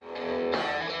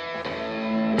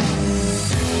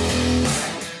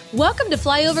Welcome to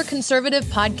Flyover Conservative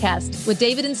Podcast with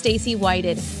David and Stacey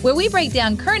Whited, where we break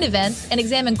down current events and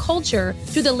examine culture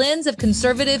through the lens of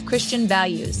conservative Christian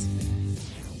values.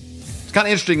 It's kind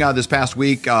of interesting. This past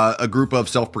week, a group of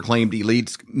self-proclaimed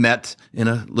elites met in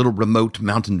a little remote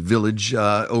mountain village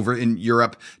over in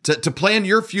Europe to plan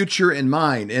your future and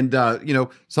mine. And,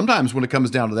 sometimes when it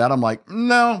comes down to that, I'm like,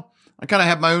 no, I kind of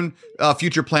have my own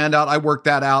future planned out. I work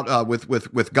that out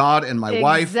with God and my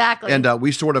wife. Exactly. And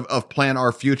we sort of plan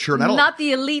our future. And Not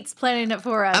the elites planning it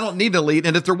for us. I don't need an elite.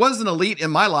 And if there was an elite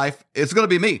in my life, it's going to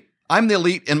be me. I'm the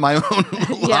elite in my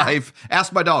own life.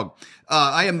 Ask my dog.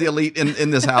 I am the elite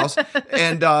in this house.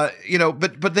 And,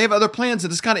 but they have other plans.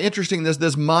 And it's kind of interesting, this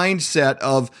mindset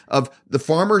of the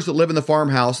farmers that live in the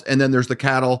farmhouse, and then there's the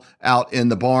cattle out in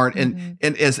the barn. Mm-hmm.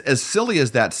 And as silly as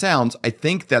that sounds, I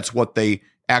think that's what they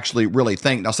actually really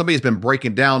think. Now, somebody's been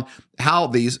breaking down how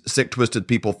these sick, twisted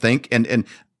people think. And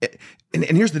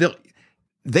here's the deal.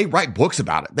 They write books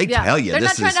about it. They tell you. They're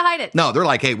not trying to hide it. No, they're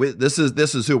like, hey, this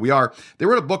is who we are. They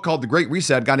wrote a book called The Great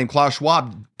Reset. A guy named Klaus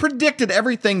Schwab predicted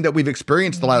everything that we've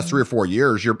experienced the last 3 or 4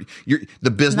 years. The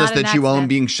business that you own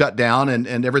being shut down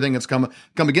and everything that's come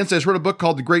against us. Wrote a book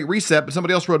called The Great Reset, but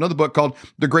somebody else wrote another book called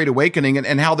The Great Awakening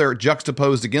and how they're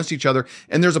juxtaposed against each other.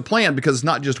 And there's a plan, because it's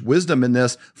not just wisdom in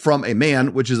this from a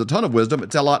man, which is a ton of wisdom.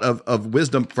 It's a lot of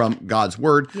wisdom from God's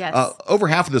word. Yes. Over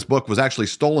half of this book was actually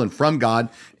stolen from God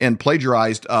and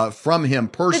plagiarized from him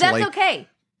personally. But that's okay.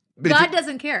 But God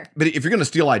doesn't care. But if you're going to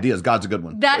steal ideas, God's a good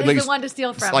one. That is the one to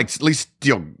steal from. At least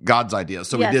steal God's ideas.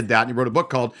 So Yes. he did that, and he wrote a book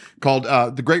called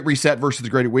The Great Reset versus The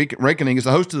Great Awakening. He's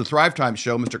the host of the Thrive Time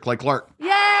show, Mr. Clay Clark. Yay!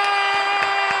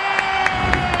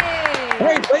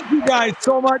 Hey, thank you guys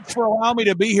so much for allowing me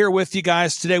to be here with you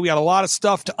guys today. We got a lot of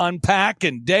stuff to unpack,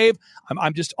 and Dave,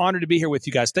 I'm just honored to be here with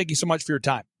you guys. Thank you so much for your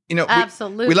time.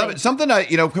 Absolutely. We love it. Something,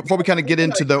 before we kind of get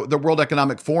into the World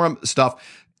Economic Forum stuff,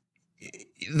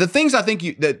 the things I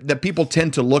think that people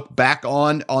tend to look back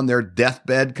on their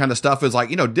deathbed kind of stuff is like,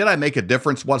 did I make a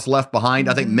difference? What's left behind?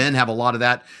 I think men have a lot of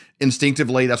that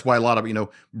instinctively. That's why a lot of,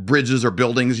 bridges or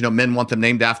buildings, men want them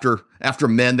named after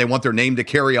men. They want their name to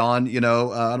carry on. I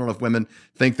don't know if women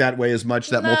think that way as much,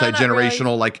 that multi-generational,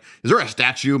 really. like, is there a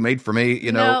statue made for me?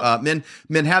 No.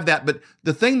 Men have that. But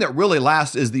the thing that really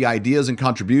lasts is the ideas and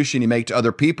contribution you make to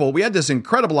other people. We had this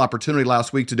incredible opportunity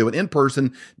last week to do an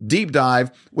in-person deep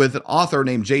dive with an author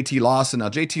named J.T. Lawson. Now,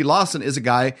 J.T. Lawson is a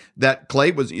guy that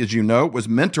Clay was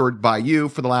mentored by you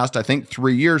for the last, I think,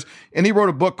 3 years. And he wrote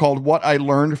a book called What I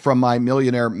Learned from My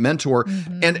Millionaire Mentor.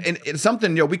 Mm-hmm. And it's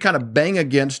something, we kind of bang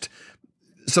against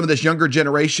some of this younger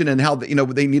generation and how,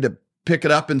 they need to pick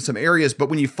it up in some areas. But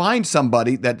when you find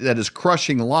somebody that is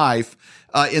crushing life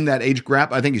in that age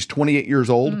gap, I think he's 28 years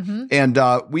old. Mm-hmm. And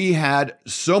we had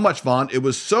so much fun. It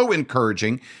was so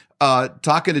encouraging.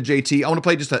 Talking to JT, I want to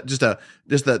play just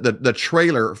the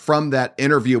trailer from that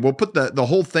interview. We'll put the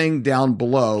whole thing down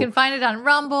below. You can find it on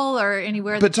Rumble or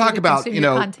anywhere. But talk about,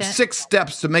 content. 6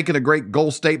 steps to making a great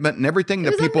goal statement and everything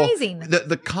that people, amazing.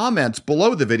 The comments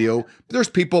below the video, there's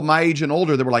people my age and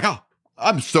older that were like, oh,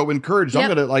 I'm so encouraged. Yep.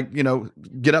 I'm going to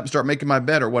get up and start making my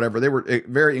bed or whatever. They were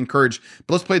very encouraged.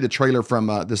 But let's play the trailer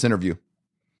from this interview.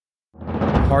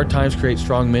 Hard times create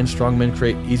strong men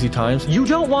create easy times. You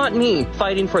don't want me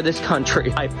fighting for this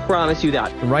country. I promise you that.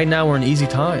 And right now we're in easy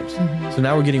times. Mm-hmm. So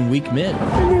now we're getting weak men.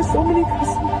 There's so many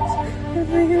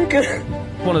customers.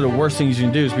 One of the worst things you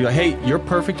can do is be like, hey, you're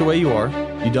perfect the way you are.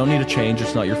 You don't need to change.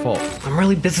 It's not your fault. I'm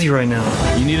really busy right now.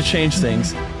 You need to change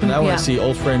things. And I want to see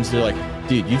old friends, they're like,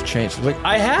 dude, you've changed. I'm like,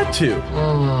 I had to.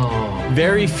 Oh.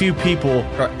 Very few people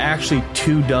are actually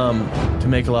too dumb to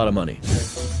make a lot of money.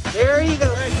 There you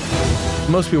go.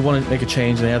 Most people want to make a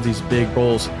change and they have these big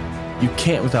goals. You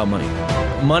can't without money.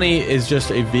 Money is just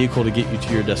a vehicle to get you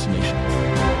to your destination.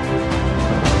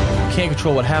 You can't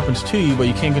control what happens to you, but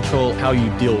you can control how you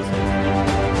deal with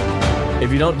it.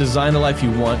 If you don't design the life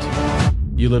you want,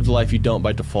 you live the life you don't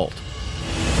by default.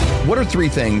 What are 3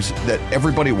 things that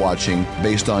everybody watching,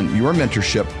 based on your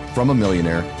mentorship from a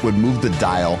millionaire, would move the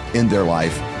dial in their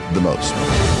life the most?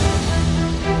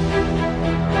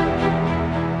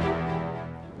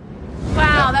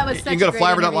 Wow, that was such a You can go to great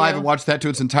Flyover.live interview. and watch that to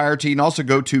its entirety. And also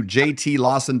go to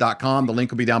jtlawson.com. The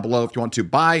link will be down below if you want to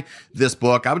buy this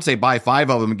book. I would say buy 5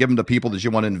 of them and give them to people that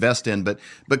you want to invest in. But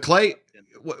Clay,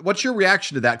 what's your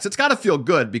reaction to that? Because it's got to feel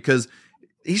good, because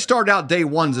he started out day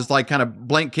ones as like kind of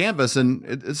blank canvas, and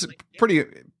it's pretty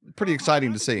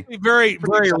exciting to see. Very,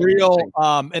 very real.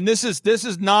 And this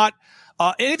is not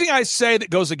Anything I say that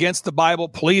goes against the Bible,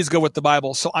 please go with the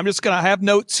Bible. So I'm just going to have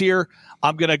notes here.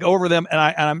 I'm going to go over them, and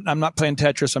I'm not playing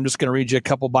Tetris. I'm just going to read you a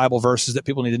couple Bible verses that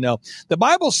people need to know. The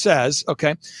Bible says,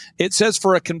 okay, it says,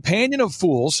 for a companion of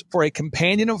fools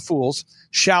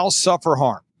shall suffer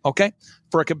harm. Okay,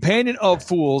 for a companion of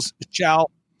fools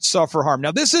shall suffer harm.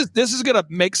 Now, this is going to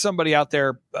make somebody out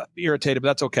there irritated, but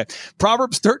that's okay.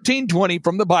 Proverbs 13:20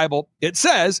 from the Bible, it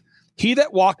says, he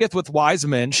that walketh with wise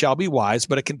men shall be wise,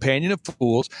 but a companion of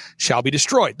fools shall be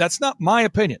destroyed. That's not my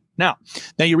opinion. Now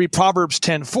you read Proverbs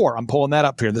 10:4. I'm pulling that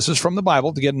up here. This is from the Bible.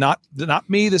 Again, not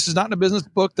me. This is not in a business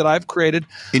book that I've created.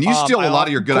 And you steal a lot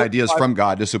of your good ideas from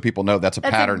God, just so people know that's a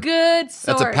pattern. A good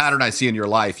source. That's a pattern I see in your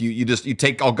life. You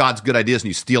take all God's good ideas and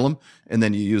you steal them, and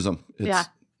then you use them. Yeah.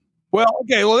 Well,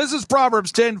 okay. Well, this is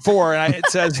Proverbs 10:4, and it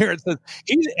says here, it says,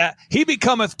 he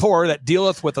becometh poor that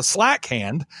dealeth with a slack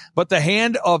hand, but the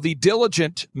hand of the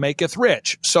diligent maketh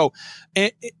rich. So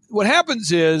what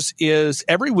happens is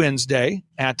every Wednesday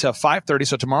at 5:30,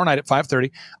 so tomorrow night at 5:30,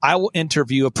 I will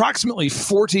interview approximately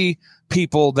 40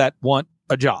 people that want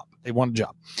a job. They want a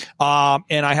job.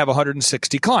 And I have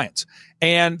 160 clients.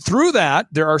 And through that,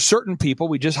 there are certain people.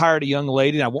 We just hired a young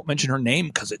lady, and I won't mention her name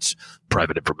because it's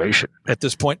private information at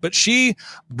this point, but she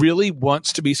really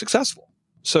wants to be successful.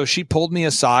 So she pulled me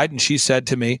aside and she said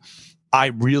to me, I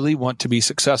really want to be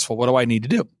successful. What do I need to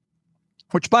do?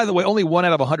 Which, by the way, only 1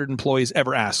 out of 100 employees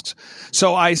ever asks.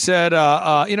 So I said,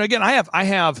 again, I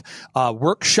have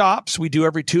workshops we do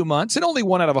every 2 months, and only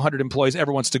 1 out of 100 employees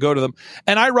ever wants to go to them.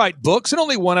 And I write books, and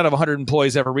only 1 out of 100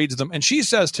 employees ever reads them. And she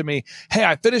says to me, hey,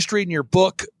 I finished reading your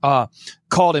book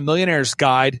called A Millionaire's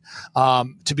Guide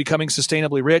to Becoming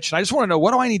Sustainably Rich. And I just want to know,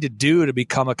 what do I need to do to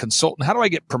become a consultant? How do I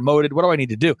get promoted? What do I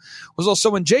need to do? So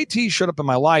when JT showed up in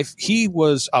my life, he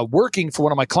was working for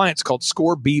one of my clients called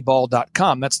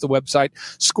scoreball.com. That's the website,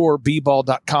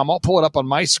 scoreball.com. I'll pull it up on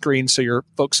my screen so your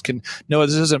folks can know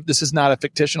this is not a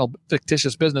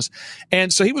fictitious business.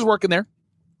 And so he was working there.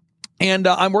 And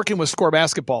I'm working with Score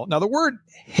Basketball. Now, the word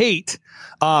hate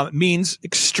means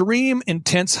extreme,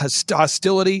 intense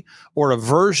hostility or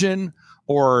aversion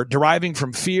or deriving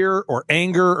from fear or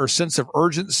anger or sense of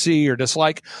urgency or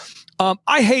dislike.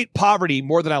 I hate poverty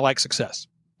more than I like success.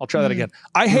 I'll try that again.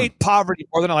 I hate poverty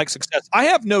more than I like success. I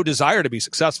have no desire to be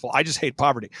successful. I just hate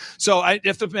poverty. So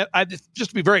just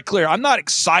to be very clear, I'm not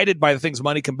excited by the things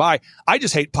money can buy. I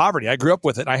just hate poverty. I grew up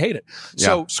with it. I hate it. Yeah.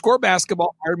 So Score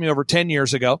Basketball hired me over 10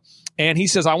 years ago, and he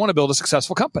says, I want to build a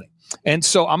successful company. And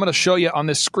so I'm going to show you on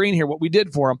this screen here what we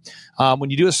did for him. When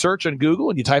you do a search on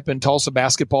Google and you type in Tulsa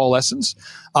basketball lessons,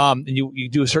 and you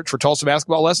do a search for Tulsa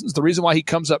basketball lessons, the reason why he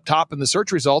comes up top in the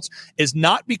search results is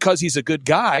not because he's a good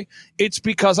guy. It's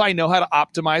because I know how to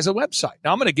optimize a website.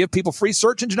 Now, I'm going to give people free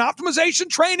search engine optimization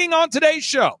training on today's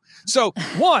show. So,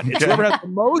 one, it's whoever has the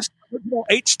most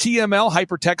HTML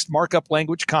hypertext markup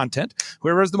language content,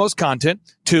 whoever has the most content.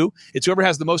 2, it's whoever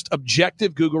has the most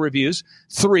objective Google reviews.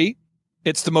 3,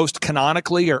 it's the most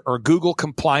canonically or Google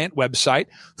compliant website.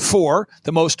 4,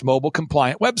 the most mobile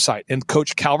compliant website. And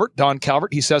Coach Calvert, Don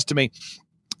Calvert, he says to me,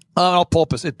 I'll pull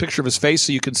up a picture of his face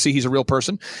so you can see he's a real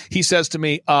person. He says to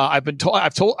me, I've been told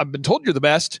you're the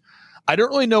best. I don't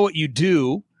really know what you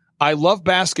do. I love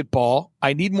basketball.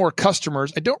 I need more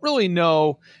customers. I don't really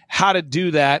know how to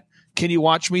do that. Can you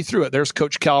watch me through it? There's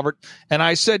Coach Calvert. And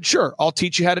I said, sure, I'll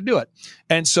teach you how to do it.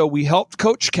 And so we helped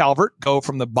Coach Calvert go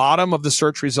from the bottom of the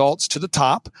search results to the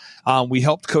top. We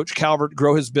helped Coach Calvert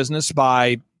grow his business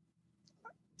by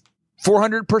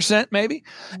 400% maybe.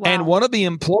 Wow. And one of the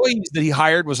employees that he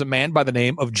hired was a man by the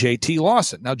name of JT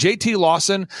Lawson. Now, JT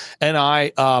Lawson and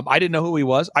I didn't know who he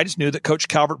was. I just knew that Coach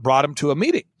Calvert brought him to a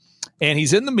meeting. And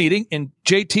he's in the meeting, and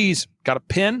JT's got a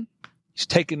pen. He's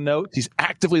taking notes. He's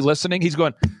actively listening. He's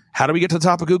going, how do we get to the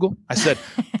top of Google? I said,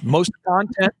 most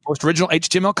content, most original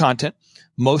HTML content,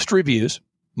 most reviews,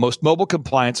 most mobile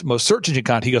compliance, most search engine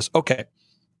content. He goes, okay.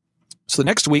 So the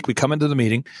next week we come into the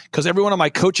meeting, because every one of my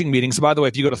coaching meetings, by the way,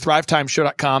 if you go to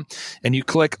thrivetimeshow.com and you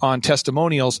click on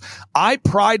testimonials, I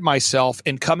pride myself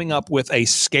in coming up with a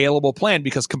scalable plan,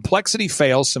 because complexity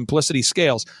fails, simplicity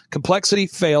scales. Complexity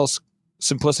fails,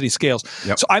 simplicity scales.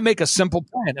 Yep. So I make a simple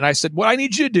plan. And I said, what I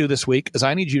need you to do this week is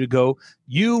I need you to go,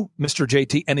 you, Mr.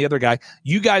 JT, and the other guy,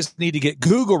 you guys need to get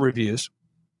Google reviews.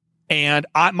 And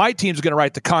my team's going to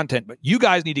write the content, but you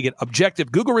guys need to get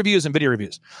objective Google reviews and video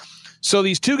reviews. So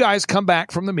these 2 guys come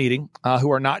back from the meeting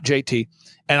who are not JT.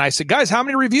 And I said, guys, how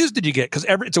many reviews did you get? Because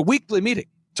it's a weekly meeting.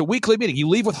 It's a weekly meeting. You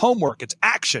leave with homework. It's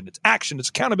action. It's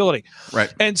accountability.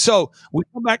 Right. And so we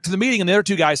come back to the meeting, and the other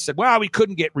 2 guys said, well, we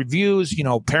couldn't get reviews.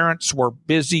 Parents were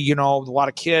busy, a lot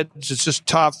of kids. It's just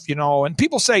tough, And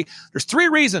people say there's 3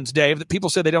 reasons, Dave, that people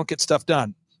say they don't get stuff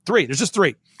done. 3. There's just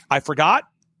 3. I forgot.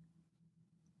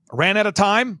 Ran out of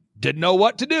time. Didn't know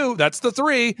what to do. That's the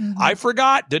 3. I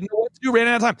forgot. Didn't know what to do. Ran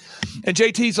out of time. And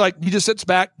JT's like, he just sits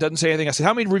back, doesn't say anything. I said,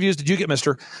 how many reviews did you get,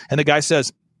 mister? And the guy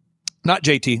says, not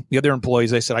JT, the other employees,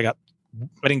 they said, I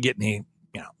didn't get any,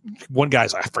 one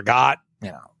guy's like, I forgot,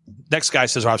 Next guy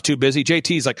says, I was too busy.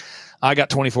 JT's like, I got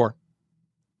 24.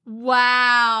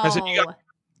 Wow. I said,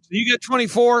 you get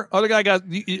 24. Other guy got,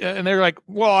 and they're like,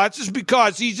 well, that's just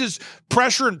because he's just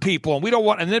pressuring people and we don't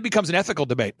want, and then it becomes an ethical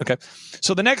debate. Okay.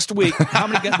 So the next week, how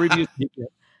many reviews did you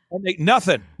get?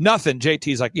 Nothing.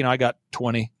 JT's like, I got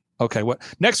 20. Okay. What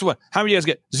next one? How many of you guys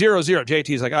get 0, 0?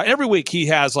 JT's like, every week he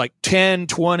has like 10,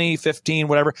 20, 15,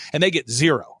 whatever, and they get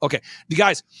 0. Okay. You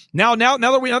guys, now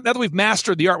that we've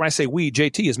mastered the art, when I say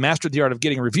JT has mastered the art of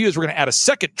getting reviews, we're going to add a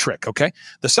second trick. Okay.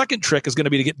 The second trick is going to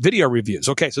be to get video reviews.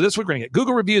 Okay. So this week we're going to get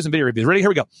Google reviews and video reviews. Ready? Here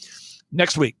we go.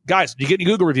 Next week, guys, did you get any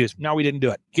Google reviews? No, we didn't do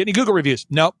it. Get any Google reviews?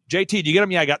 Nope. JT, did you get them?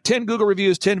 Yeah, I got 10 Google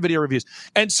reviews, 10 video reviews.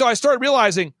 And so I started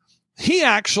realizing he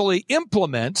actually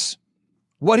implements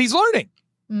what he's learning.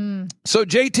 So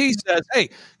JT says, hey,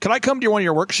 can I come to one of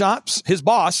your workshops? His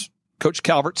boss, Coach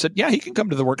Calvert, said, yeah, he can come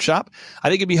to the workshop. I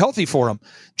think it'd be healthy for him.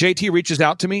 JT reaches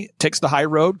out to me, takes the high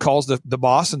road, calls the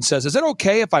boss and says, is it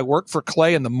okay if I work for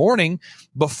Clay in the morning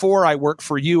before I work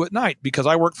for you at night? Because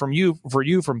I work for you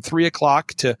from 3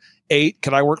 o'clock to 8.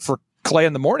 Can I work for Clay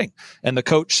in the morning? And the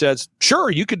coach says,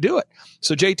 sure, you could do it.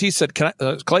 So JT said,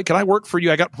 Clay, can I work for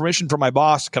you? I got permission from my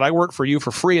boss. Can I work for you for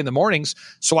free in the mornings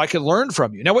so I can learn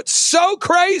from you? Now, what's so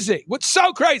crazy? Woo!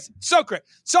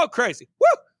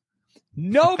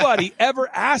 Nobody ever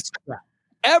asked that,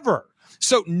 ever.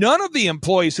 So none of the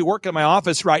employees who work in my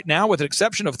office right now, with an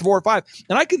exception of 4 or 5,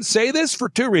 and I can say this for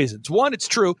 2 reasons. One, it's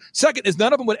true. Second is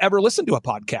none of them would ever listen to a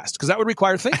podcast because that would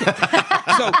require thinking.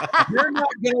 So they're not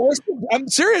going to listen. I'm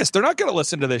serious. They're not going to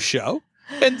listen to this show.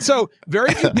 And so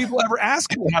very few people ever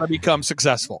ask me how to become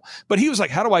successful. But he was like,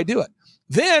 how do I do it?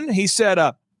 Then he said,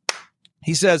 and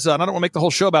I don't want to make the whole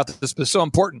show about this, but it's so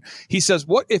important. He says,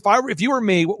 what if you were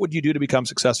me, what would you do to become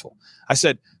successful? I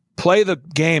said, play the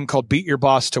game called Beat Your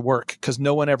Boss to Work, because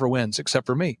no one ever wins except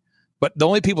for me. But the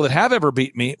only people that have ever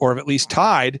beat me or have at least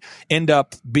tied end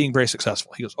up being very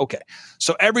successful. He goes, okay.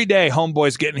 So every day,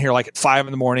 homeboy's getting here like at 5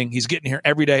 in the morning. He's getting here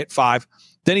every day at 5.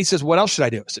 Then he says, what else should I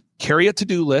do? I said, carry a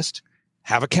to-do list,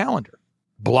 have a calendar,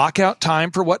 block out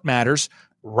time for what matters,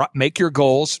 make your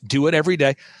goals, do it every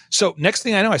day. So next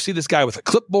thing I know, I see this guy with a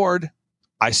clipboard.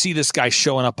 I see this guy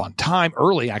showing up on time,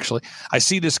 early actually. I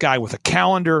see this guy with a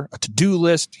calendar, a to-do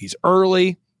list. He's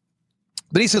early.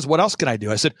 Then he says, what else can I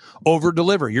do? I said, over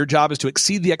deliver. Your job is to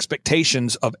exceed the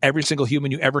expectations of every single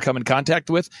human you ever come in contact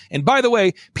with. And by the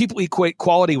way, people equate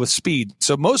quality with speed.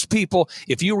 So most people,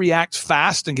 if you react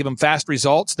fast and give them fast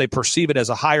results, they perceive it as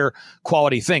a higher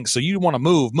quality thing. So you want to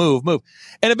move. And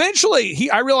eventually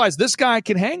I realized this guy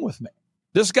can hang with me.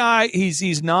 This guy,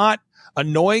 he's not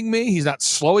annoying me. He's not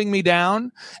slowing me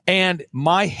down. And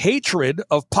my hatred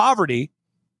of poverty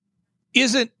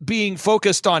isn't being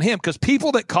focused on him, because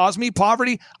people that cause me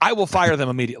poverty, I will fire them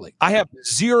immediately. I have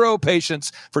zero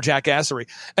patience for jackassery.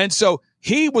 And so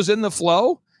he was in the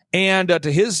flow. And to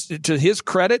his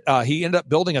credit, he ended up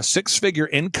building a 6-figure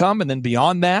income, and then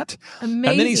beyond that. Amazing.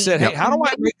 And then he said, hey, how do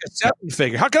I make a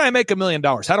 7-figure? How can I make $1 million?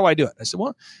 How do I do it? I said,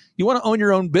 well, you want to own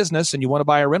your own business and you want to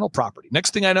buy a rental property.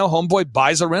 Next thing I know, homeboy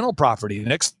buys a rental property.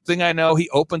 Next thing I know, he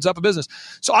opens up a business.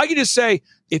 So I can just say,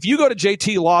 if you go to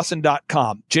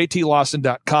jtlawson.com,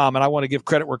 and I want to give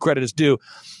credit where credit is due,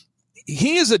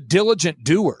 he is a diligent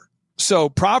doer. So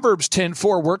Proverbs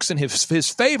 10:4 works in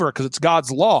his favor because it's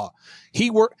God's law.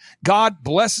 God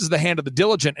blesses the hand of the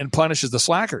diligent and punishes the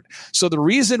slackard. So the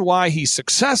reason why he's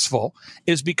successful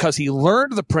is because he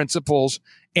learned the principles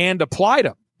and applied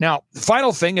them. Now, the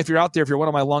final thing, if you're out there, if you're one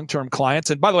of my long-term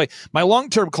clients, and by the way, my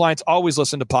long-term clients always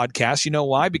listen to podcasts. You know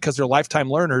why? Because they're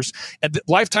lifetime learners, and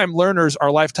lifetime learners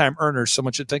are lifetime earners.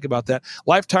 Someone should think about that.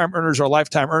 Lifetime earners are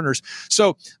lifetime earners.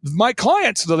 So my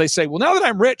clients, though, they say, well, now that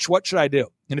I'm rich, what should I do?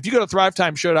 And if you go to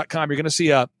thrivetimeshow.com, you're going to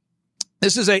see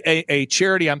this is a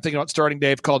charity I'm thinking about starting,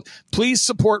 Dave, called Please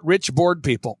Support Rich Board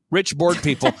People. Rich Board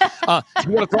People. You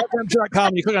go to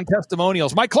thrivetimeshow.com, you click on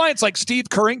testimonials. My clients like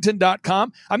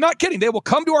SteveCurrington.com. I'm not kidding. They will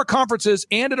come to our conferences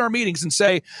and at our meetings and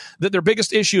say that their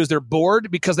biggest issue is they're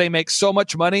bored because they make so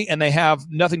much money and they have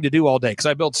nothing to do all day because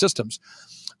I build systems.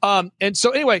 And so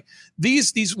anyway,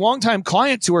 these longtime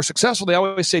clients who are successful, they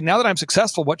always say, now that I'm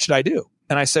successful, what should I do?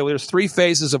 And I say, well, there's 3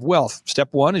 phases of wealth. Step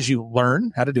 1 is you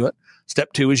learn how to do it.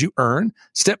 Step 2 is you earn.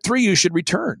 Step 3, you should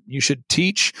return. You should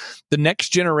teach the next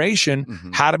generation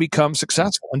how to become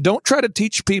successful. And don't try to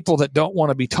teach people that don't want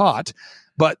to be taught.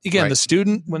 But again,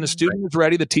 when the student is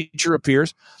ready, the teacher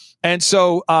appears. And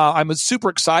so I'm super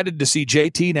excited to see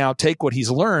JT now take what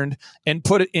he's learned and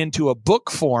put it into a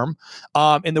book form.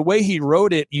 And the way he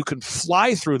wrote it, you can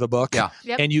fly through the book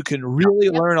and you can really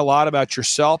learn a lot about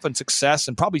yourself and success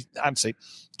in probably, I'd say,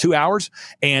 2 hours.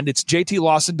 And it's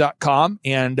jtlawson.com.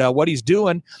 And what he's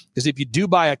doing is if you do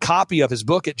buy a copy of his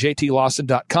book at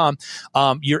jtlawson.com,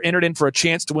 you're entered in for a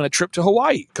chance to win a trip to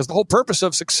Hawaii, because the whole purpose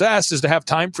of success is to have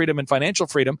time freedom and financial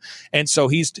freedom. And so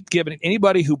he's giving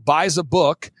anybody who buys a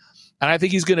book, and I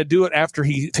think he's going to do it after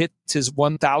he hits his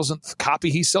 1,000th copy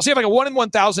he sells. So you have like a 1 in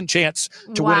 1,000 chance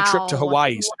to win a trip to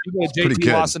Hawaii. So you go to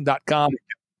jtlawson.com.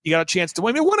 You got a chance to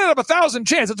win. I mean, 1 out of 1,000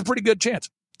 chance. That's a pretty good chance.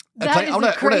 I want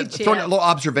to throw in a little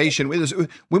observation.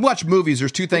 We watch movies.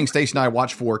 There's two things Stacey and I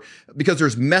watch for, because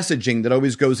there's messaging that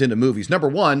always goes into movies. Number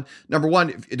one,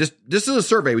 this is a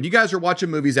survey. When you guys are watching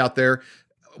movies out there,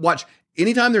 watch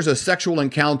anytime there's a sexual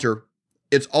encounter,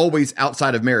 it's always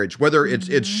outside of marriage, whether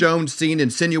it's shown, seen,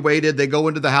 insinuated, they go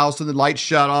into the house and the lights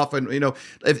shut off. And,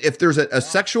 if there's a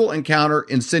sexual encounter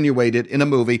insinuated in a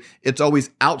movie, it's always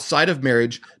outside of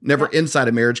marriage, never inside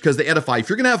of marriage, because they edify. If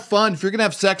you're going to have fun, if you're going to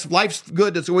have sex, life's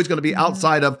good, it's always going to be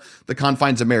outside of the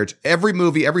confines of marriage. Every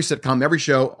movie, every sitcom, every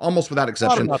show, almost without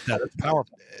exception. About that. It's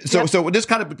powerful. So just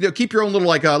kind of keep your own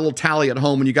little tally at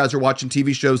home when you guys are watching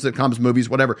TV shows, sitcoms, movies,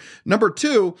 whatever. Number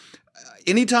two,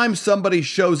 anytime somebody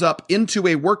shows up into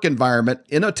a work environment,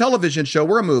 in a television show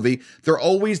or a movie, they're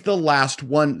always the last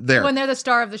one there. When they're the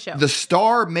star of the show. The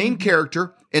star, main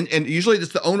character, and usually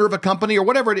it's the owner of a company or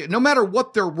whatever it is. No matter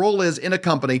what their role is in a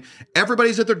company,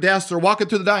 everybody's at their desks, they're walking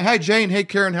through the dining. Hi, Jane. Hey,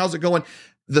 Karen. How's it going?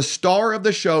 The star of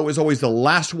the show is always the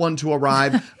last one to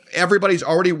arrive. Everybody's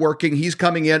already working. He's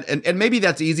coming in. And maybe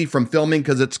that's easy from filming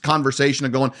because it's conversation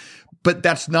and going, but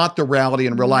that's not the reality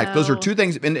in real life. Those are two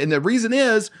things. And the reason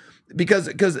is, because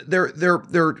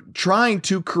they're trying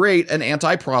to create an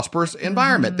anti-prosperous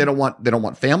environment. They don't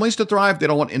want families to thrive. They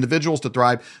don't want individuals to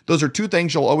thrive. Those are two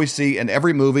things you'll always see in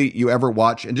every movie you ever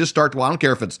watch. And just start. Well, I don't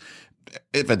care if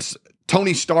it's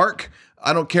Tony Stark.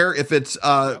 I don't care if it's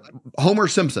Homer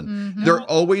Simpson. They're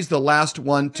always the last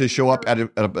one to show up at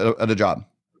a job.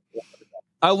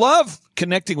 I love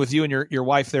connecting with you and your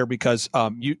wife there, because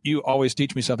you always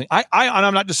teach me something. And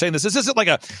I'm not just saying this. This isn't like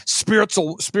a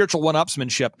spiritual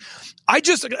one-upsmanship.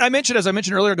 As I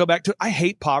mentioned earlier, go back to it. I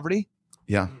hate poverty.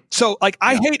 Yeah. So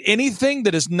I hate anything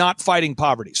that is not fighting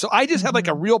poverty. So I just have like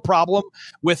a real problem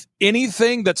with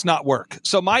anything that's not work.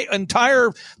 So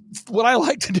what I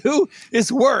like to do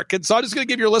is work. And so I'm just going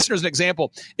to give your listeners an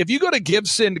example. If you go to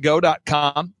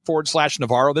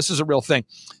givesendgo.com/Navarro, this is a real thing.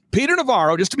 Peter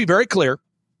Navarro, just to be very clear,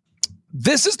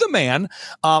 this is the man,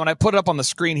 and I put it up on the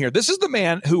screen here. This is the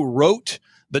man who wrote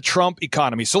the Trump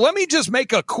economy. So let me just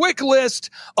make a quick list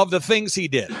of the things he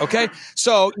did, okay?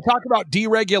 So you talk about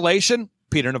deregulation,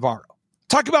 Peter Navarro.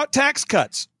 Talk about tax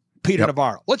cuts, Peter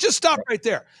Navarro. Let's just stop right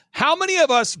there. How many of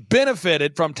us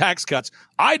benefited from tax cuts?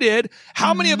 I did.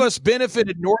 How many of us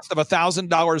benefited north of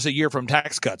 $1,000 a year from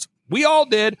tax cuts? We all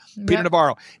did. Peter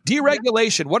Navarro.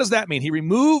 Deregulation. What does that mean? He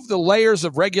removed the layers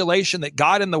of regulation that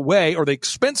got in the way, or the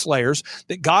expense layers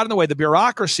that got in the way, the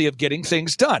bureaucracy of getting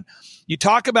things done. You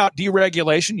talk about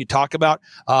deregulation. You talk about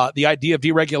the idea of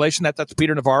deregulation. That's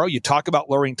Peter Navarro. You talk about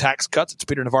lowering tax cuts. It's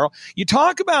Peter Navarro. You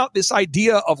talk about this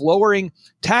idea of lowering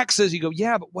taxes. You go,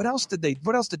 yeah, but what else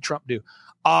did Trump do?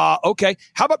 Okay.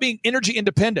 How about being energy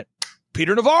independent?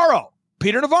 Peter Navarro.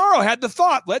 Peter Navarro had the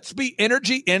thought, let's be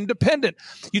energy independent.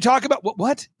 You talk about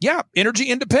what? Yeah, energy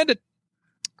independent.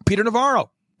 Peter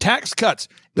Navarro. Tax cuts.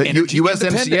 The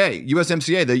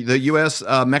USMCA, the U.S.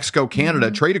 Mexico Canada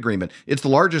trade agreement. It's the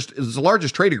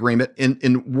largest trade agreement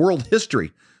in world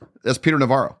history. That's Peter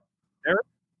Navarro.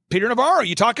 Peter Navarro.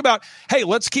 You talk about, hey,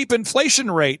 let's keep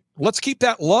inflation rate. Let's keep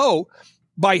that low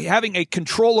by having a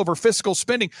control over fiscal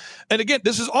spending. And again,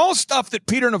 this is all stuff that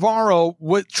Peter Navarro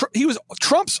he was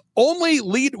Trump's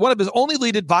one of his only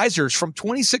lead advisors from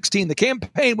 2016, the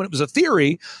campaign, when it was a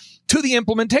theory, to the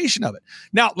implementation of it.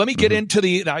 Now, let me get into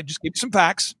I just gave you some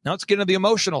facts. Now let's get into the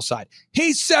emotional side.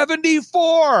 He's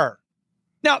 74.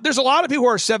 Now, there's a lot of people who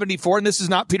are 74, and this is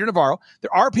not Peter Navarro.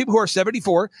 There are people who are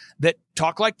 74 that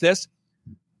talk like this.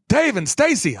 Dave and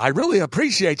Stacey, I really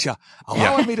appreciate you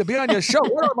allowing me to be on your show.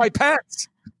 Where are my pants?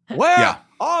 Where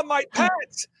are my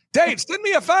pants? Dave, send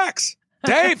me a fax.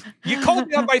 Dave, you called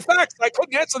me on my fax. I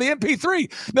couldn't answer the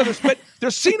MP3. No,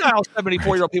 there's senile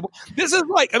 74-year-old people. This is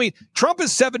Trump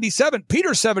is 77.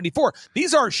 Peter's 74.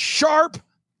 These are sharp,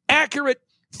 accurate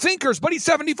thinkers, but he's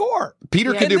 74.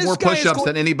 Peter can do more push-ups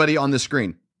than anybody on the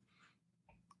screen.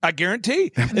 I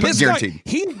guarantee. And this guy,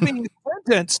 he's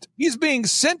being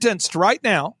sentenced right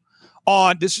now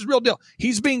on, this is real deal.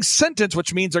 He's being sentenced,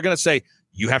 which means they're going to say,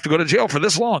 you have to go to jail for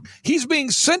this long. He's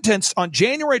being sentenced on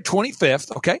January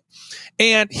 25th, okay?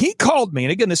 And he called me,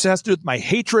 and again, this has to do with my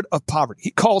hatred of poverty.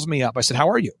 He calls me up. I said, how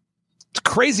are you? It's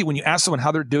crazy when you ask someone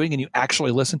how they're doing and you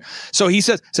actually listen. So he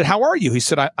said, how are you? He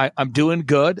said, I'm doing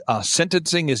good.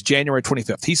 Sentencing is January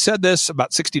 25th. He said this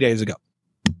about 60 days ago.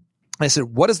 I said,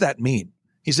 what does that mean?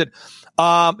 He said,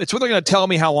 it's when they're going to tell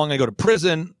me how long I go to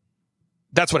prison.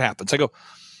 That's what happens. I go,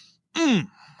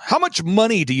 how much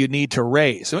money do you need to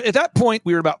raise? So at that point,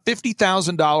 we were about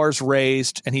 $50,000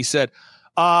 raised. And he said,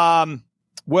 about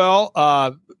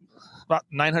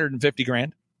 950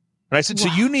 grand. And I said, so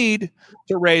you need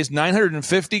to raise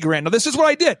 950 grand. Now, this is what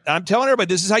I did. I'm telling everybody,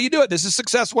 this is how you do it. This is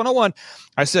Success 101.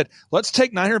 I said, let's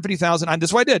take 950,000. This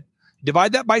is what I did.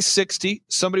 Divide that by 60.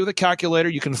 Somebody with a calculator,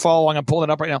 you can follow along. I'm pulling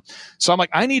it up right now. So I'm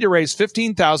like, I need to raise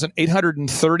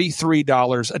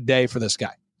 $15,833 a day for this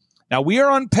guy. Now, we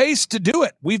are on pace to do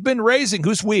it. We've been raising.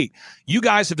 Who's we? You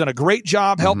guys have done a great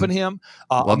job helping him.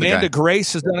 Amanda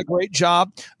Grace has done a great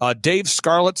job. Dave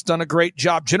Scarlett's done a great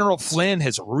job. General Flynn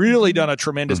has really done a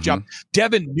tremendous job.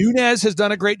 Devin Nunes has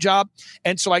done a great job.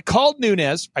 And so I called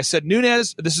Nunes. I said,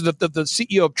 Nunes, this is the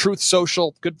CEO of Truth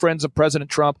Social, good friends of President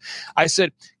Trump. I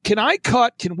said,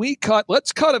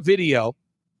 let's cut a video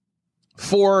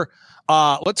for,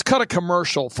 let's cut a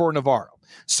commercial for Navarro.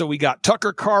 So we got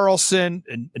Tucker Carlson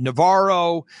and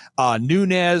Navarro,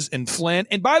 Nunes and Flynn.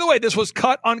 And by the way, this was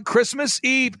cut on Christmas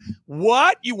Eve.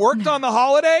 What? You worked on the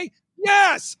holiday?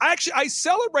 Yes. I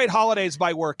celebrate holidays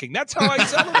by working. That's how I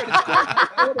celebrate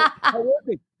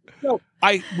it. So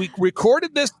we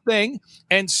recorded this thing,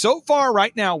 and so far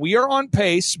right now we are on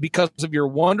pace because of your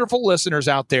wonderful listeners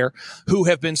out there who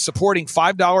have been supporting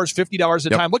 $5, $50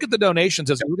 at a time. Look at the donations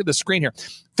as we look at the screen here.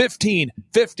 15,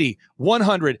 50,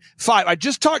 100, 5. I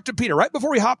just talked to Peter right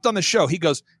before we hopped on the show. He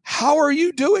goes, how are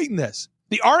you doing this?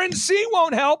 The RNC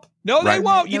won't help. No, they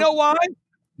won't. You know why?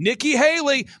 Nikki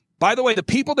Haley. By the way, the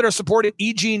people that are supporting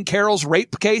E. Jean Carroll's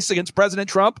rape case against President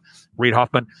Trump, Reid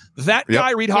Hoffman, that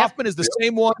guy, Reid Hoffman, is the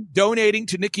same one donating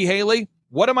to Nikki Haley.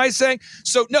 What am I saying?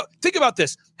 So, no, think about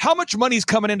this. How much money is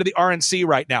coming into the RNC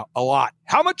right now? A lot.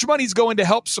 How much money is going to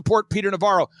help support Peter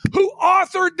Navarro, who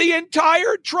authored the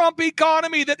entire Trump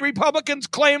economy that Republicans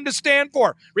claim to stand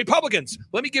for? Republicans,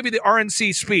 let me give you the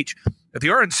RNC speech. At the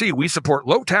RNC, we support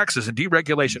low taxes and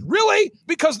deregulation. Really?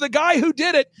 Because the guy who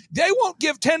did it, they won't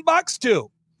give $10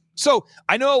 to. So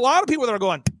I know a lot of people that are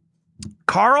going,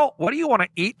 Carl, what do you want to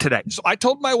eat today? So I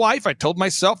told my wife, I told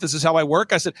myself, this is how I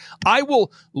work. I said, I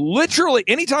will literally,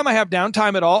 anytime I have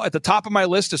downtime at all, at the top of my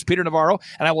list is Peter Navarro,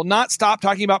 and I will not stop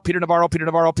talking about Peter Navarro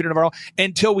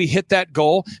until we hit that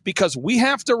goal, because we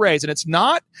have to raise, and it's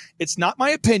not my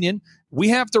opinion, we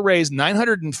have to raise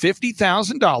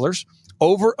 $950,000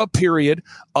 over a period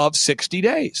of 60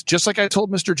 days. Just like I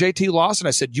told Mr. JT Lawson, I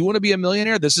said, you want to be a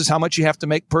millionaire? This is how much you have to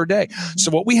make per day.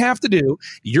 So what we have to do,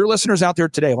 your listeners out there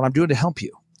today, what I'm doing to help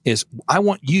you is I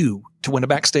want you to win a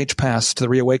backstage pass to the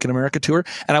Reawaken America tour,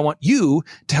 and I want you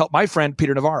to help my friend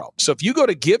Peter Navarro. So if you go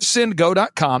to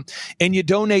GiveSendGo.com and you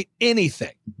donate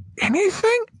anything,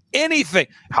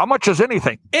 how much is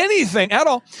anything at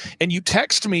all, and you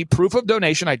text me proof of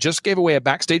donation. I just gave away a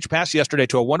backstage pass yesterday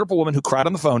to a wonderful woman who cried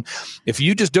on the phone. If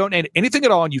you just donate anything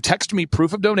at all and you text me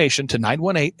proof of donation to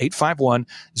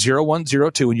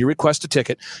 918-851-0102 and you request a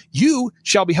ticket, you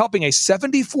shall be helping a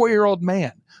 74-year-old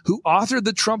man who authored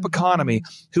the Trump economy,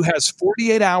 who has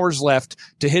 48 hours left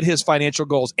to hit his financial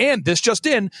goals. And this just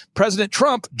in, President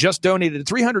Trump just donated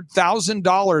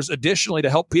 $300,000 additionally to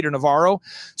help Peter Navarro.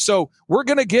 So we're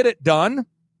going to get it done.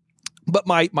 But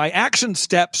my action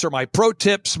steps, or my pro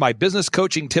tips, my business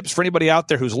coaching tips for anybody out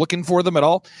there who's looking for them at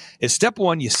all, is step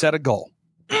one, you set a goal.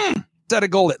 Set a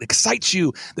goal that excites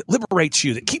you, that liberates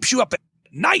you, that keeps you up at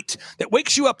night, that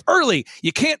wakes you up early.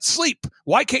 You can't sleep.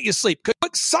 Why can't you sleep? Because you're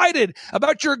excited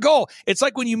about your goal. It's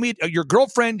like when you meet your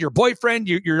girlfriend, your boyfriend,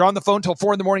 you're on the phone till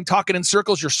 4 a.m. talking in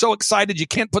circles. You're so excited you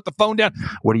can't put the phone down.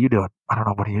 What are you doing? I don't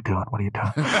know. What are you doing? What are you doing?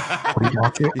 What are you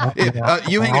doing?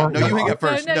 You hang up. No, you hang up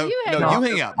first. No, you hang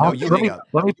up. No, you hang up.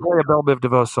 Let me play a Belle Biv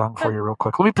DeVoe song for you real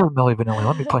quick. Let me play Milli Vanilli.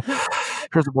 Let me play.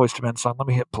 Here's a Boyz II Men song. Let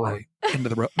me hit play. Into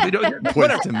the road.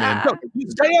 Boyz II Men. So you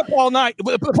stay up all night.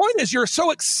 But the point is, you're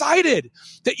so excited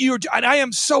that and I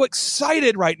am so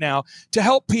excited right now to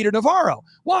help Peter Navarro.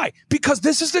 Why? Because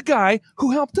this is the guy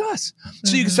who helped us.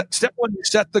 So you step one, you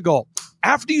set the goal.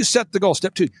 After you set the goal,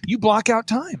 step two, you block out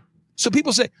time. So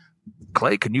people say,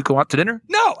 Clay, can you go out to dinner?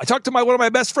 No. I talked to one of my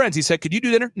best friends. He said, could you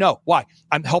do dinner? No. Why?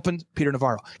 I'm helping Peter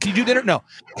Navarro. Can you do dinner? No.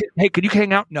 Hey, can you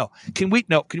hang out? No. Can we?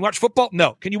 No. Can you watch football?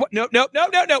 No. Can you? No.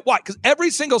 Why? Because every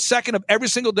single second of every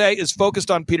single day is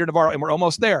focused on Peter Navarro, and we're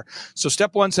almost there. So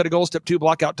step one, set a goal. Step two,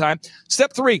 block out time.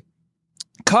 Step three,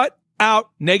 cut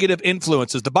out negative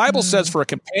influences. The Bible says, for a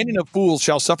companion of fools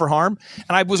shall suffer harm.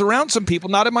 And I was around some people,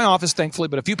 not in my office, thankfully,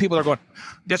 but a few people are going,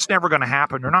 that's never going to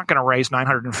happen. You're not going to raise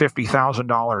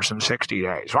 $950,000 in 60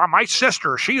 days. Well, my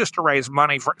sister, she used to raise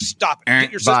money for, stop it.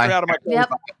 Get your sister out of my face.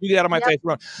 You get out of my face.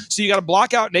 So you got to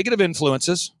block out negative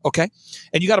influences, okay?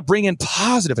 And you got to bring in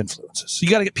positive influences. So you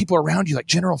got to get people around you like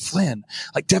General Flynn,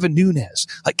 like Devin Nunes,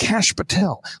 like Kash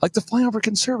Patel, like the flyover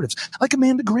conservatives, like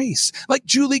Amanda Grace, like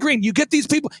Julie Green. You get these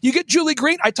people. You get Julie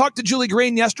Green. I talked to Julie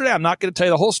Green yesterday. I'm not going to tell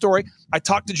you the whole story. I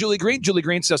talked to Julie Green. Julie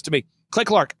Green says to me, Clay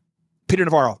Clark, Peter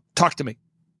Navarro, talk to me.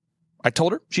 I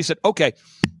told her. She said, okay.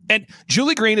 And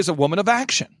Julie Green is a woman of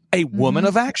action, a woman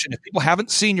of action. If people haven't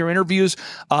seen your interviews,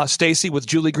 Stacey, with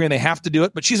Julie Green, they have to do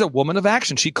it. But she's a woman of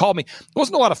action. She called me. It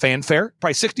wasn't a lot of fanfare,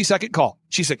 probably 60-second call.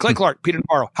 She said, Clay Clark, Peter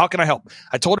Navarro, how can I help?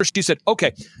 I told her. She said,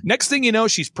 okay. Next thing you know,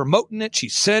 she's promoting it.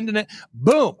 She's sending it.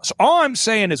 Boom. So all I'm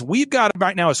saying is we've got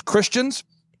right now as Christians,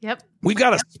 we've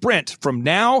got to sprint from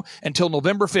now until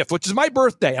November 5th, which is my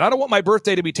birthday. And I don't want my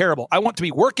birthday to be terrible. I want to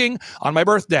be working on my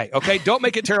birthday. Okay. Don't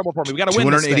make it terrible for me. We got to win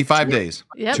 285 days.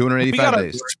 285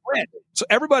 days. Sprint. So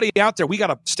everybody out there, we got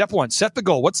to, step one, set the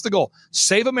goal. What's the goal?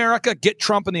 Save America, get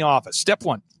Trump in the office. Step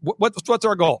one. What's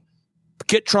our goal?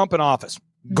 Get Trump in office.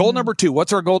 Goal number two.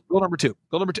 What's our goal? Goal number two.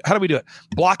 How do we do it?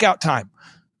 Block out time.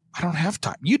 I don't have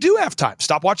time. You do have time.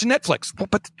 Stop watching Netflix. Well,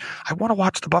 but I want to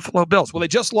watch the Buffalo Bills. Well, they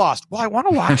just lost. Well, I want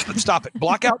to watch them. Stop it.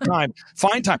 Block out time.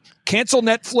 Find time. Cancel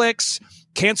Netflix.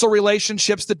 Cancel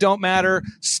relationships that don't matter.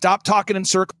 Stop talking in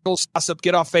circles. Gossip.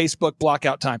 Get off Facebook. Block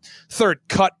out time. Third,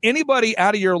 cut anybody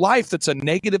out of your life that's a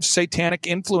negative satanic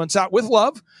influence out with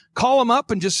love. Call them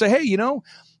up and just say, hey, you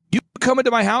come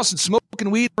into my house and smoking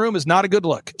weed in the room is not a good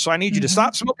look. So I need you to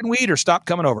stop smoking weed or stop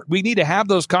coming over. We need to have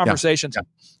those conversations. Yeah.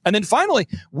 And then finally,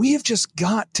 we have just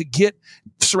got to get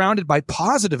surrounded by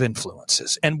positive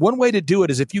influences. And one way to do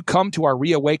it is if you come to our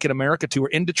Reawaken America tour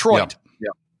in Detroit,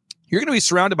 you're going to be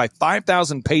surrounded by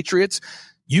 5,000 patriots.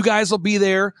 You guys will be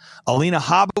there. Alina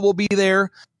Habba will be there.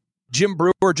 Jim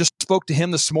Brewer, just spoke to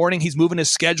him this morning. He's moving his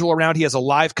schedule around. He has a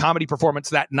live comedy performance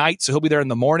that night, so he'll be there in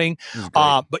the morning.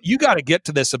 But you got to get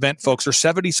to this event, folks. There's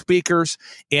 70 speakers.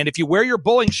 And if you wear your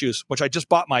bowling shoes, which I just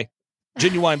bought my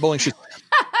genuine bowling shoes,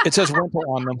 it says rental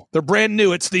on them. They're brand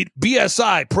new. It's the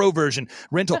BSI Pro version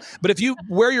rental. But if you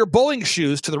wear your bowling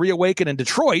shoes to the Reawaken in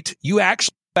Detroit, you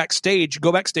actually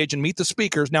go backstage and meet the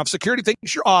speakers. Now, if security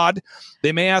thinks you're odd,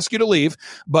 they may ask you to leave,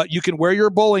 but you can wear your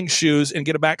bowling shoes and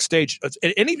get a backstage.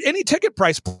 Any ticket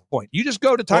price point. You just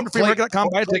go to timetoFreeAmerica.com,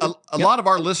 buy a ticket. A lot of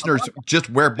our listeners just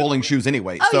wear bowling shoes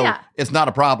anyway, so it's not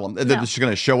a problem. They're just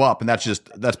going to show up, and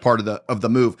that's part of the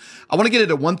move. I want to get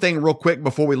into one thing real quick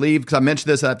before we leave, because I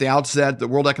mentioned this at the outset, the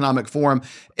World Economic Forum,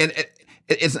 and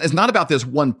it's not about this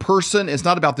one person. It's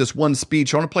not about this one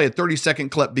speech. I want to play a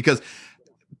 30-second clip because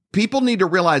people need to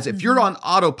realize if you're on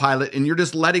autopilot and you're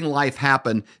just letting life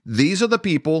happen, these are the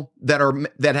people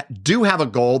that do have a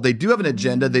goal. They do have an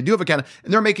agenda. They do have and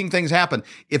they're making things happen.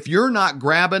 If you're not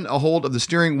grabbing a hold of the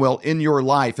steering wheel in your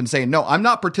life and saying, no, I'm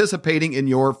not participating in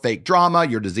your fake drama,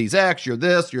 your disease X, you're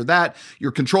this, you're that,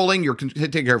 you're controlling, you're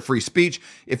taking care of free speech.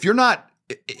 If you're not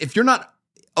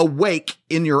awake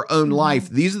in your own life,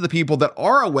 these are the people that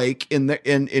are awake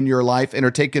in your life and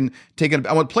are taking.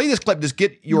 I want to play this clip, just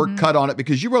get your cut on it,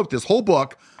 because you wrote this whole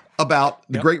book about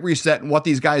the Great Reset and what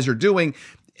these guys are doing.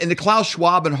 And the Klaus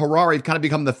Schwab and Harari have kind of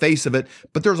become the face of it,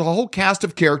 but there's a whole cast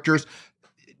of characters.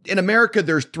 In America,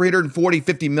 there's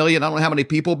 50 million. I don't know how many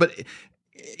people, but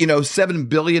 7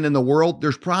 billion in the world.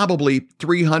 There's probably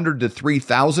 300 to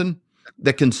 3,000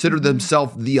 that consider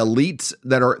themselves the elites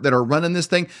that are running this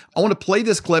thing. I want to play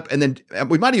this clip, and then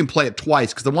we might even play it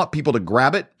twice because I want people to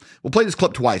grab it. We'll play this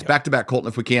clip twice, back to back, Colton,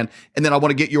 if we can, and then I want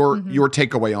to get your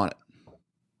takeaway on it.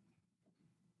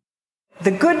 The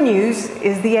good news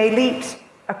is the elite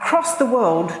across the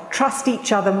world trust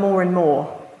each other more and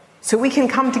more, so we can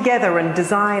come together and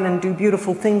design and do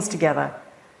beautiful things together.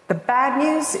 The bad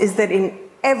news is that in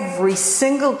every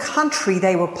single country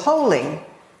they were polling,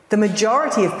 the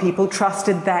majority of people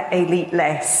trusted that elite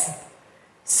less.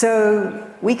 So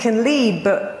we can lead,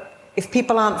 but if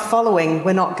people aren't following,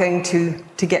 we're not going to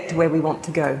get to where we want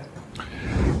to go.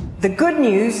 The good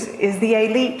news is the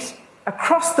elite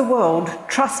across the world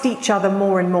trust each other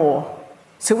more and more,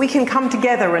 so we can come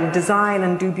together and design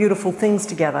and do beautiful things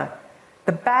together.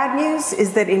 The bad news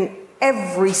is that in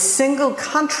every single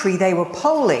country they were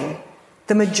polling,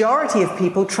 the majority of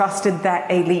people trusted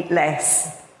that elite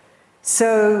less.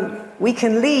 So we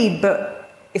can lead,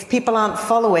 but if people aren't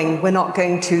following, we're not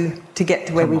going to get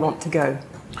to where we want to go.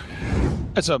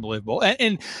 That's unbelievable.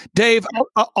 And Dave,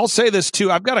 I'll say this too.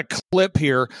 I've got a clip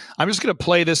here. I'm just going to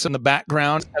play this in the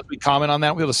background as we comment on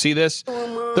that. We'll be able to see this.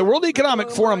 The World Economic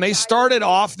Forum, they started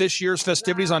off this year's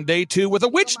festivities on day 2 with a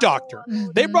witch doctor.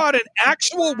 They brought an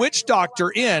actual witch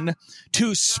doctor in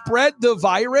to spread the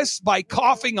virus by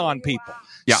coughing on people.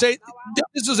 Yeah. Say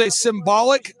this is a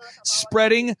symbolic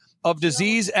spreading of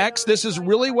disease X. This is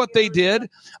really what they did.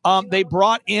 They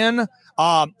brought in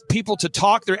people to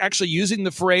talk. They're actually using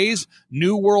the phrase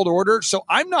New World Order. So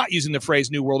I'm not using the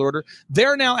phrase New World Order.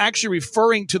 They're now actually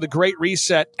referring to the Great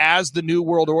Reset as the New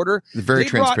World Order. Very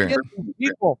transparent.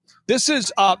 People. This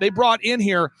is they brought in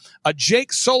here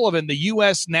Jake Sullivan, the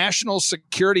U.S. National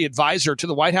Security Advisor to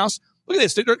the White House. Look at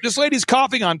this. This lady's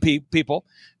coughing on people,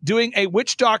 doing a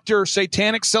witch doctor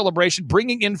satanic celebration,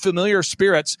 bringing in familiar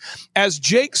spirits, as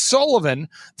Jake Sullivan,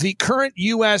 the current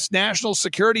U.S. National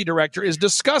Security Director, is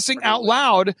discussing out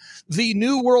loud the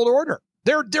New World Order.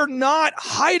 They're not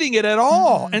hiding it at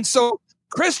all. And so,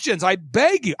 Christians, I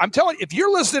beg you, I'm telling you, if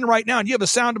you're listening right now and you have a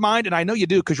sound mind, and I know you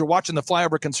do because you're watching the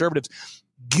Flyover Conservatives,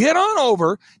 get on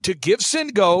over to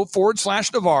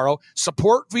GiveSendGo/Navarro,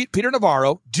 support Peter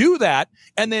Navarro, do that,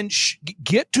 and then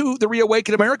get to the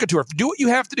Reawaken America tour. Do what you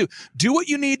have to do. Do what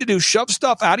you need to do. Shove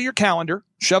stuff out of your calendar.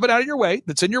 Shove it out of your way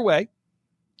that's in your way.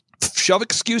 Shove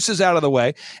excuses out of the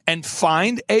way and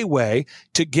find a way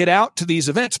to get out to these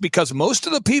events, because most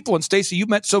of the people, and Stacey, you've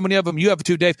met so many of them, you have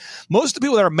too, Dave, most of the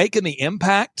people that are making the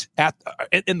impact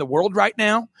in the world right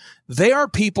now, they are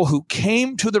people who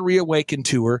came to the Reawaken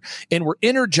tour and were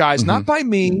energized, not by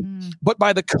me, but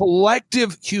by the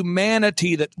collective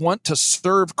humanity that want to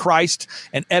serve Christ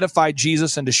and edify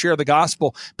Jesus and to share the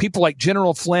gospel. People like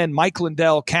General Flynn, Mike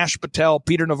Lindell, Kash Patel,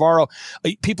 Peter Navarro,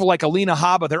 people like Alina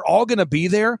Habba, they're all going to be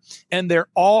there, and they're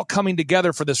all coming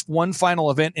together for this one final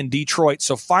event in Detroit.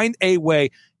 So find a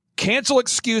way, cancel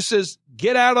excuses,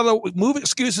 move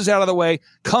excuses out of the way.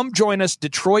 Come join us,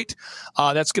 Detroit.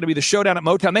 That's going to be the showdown at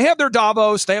Motown. They have their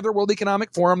Davos, they have their World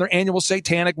Economic Forum, their annual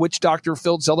satanic witch doctor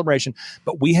filled celebration,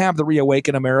 but we have the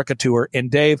Reawaken America tour.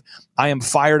 And Dave, I am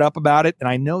fired up about it. And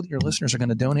I know that your listeners are going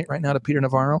to donate right now to Peter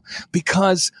Navarro,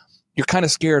 because you're kind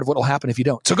of scared of what will happen if you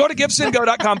don't. So go to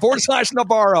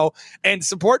GiveSendGo.com/Navarro and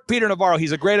support Peter Navarro.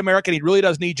 He's a great American. He really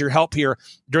does need your help here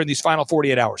during these final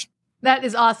 48 hours. That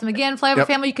is awesome. Again, Flyover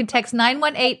family, you can text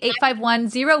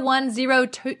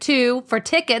 918-851-0102 for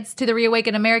tickets to the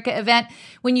Reawaken America event.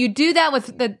 When you do that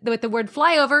with the word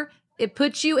Flyover, it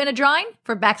puts you in a drawing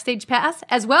for Backstage Pass,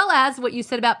 as well as what you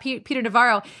said about Peter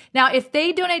Navarro. Now, if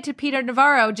they donate to Peter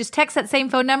Navarro, just text that same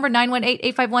phone number,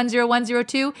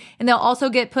 918-851-0102, and they'll also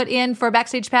get put in for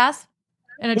Backstage Pass.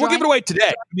 We'll give it away today.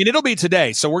 I mean, it'll be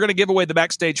today. So we're going to give away the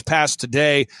Backstage Pass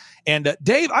today. And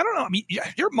Dave, I don't know. I mean,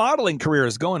 your modeling career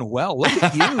is going well. Look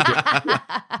at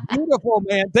you. Beautiful,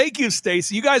 man. Thank you,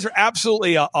 Stacey. You guys are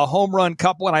absolutely a home run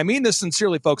couple. And I mean this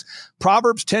sincerely, folks.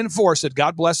 Proverbs 10:4 said,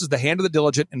 God blesses the hand of the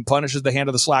diligent and punishes the hand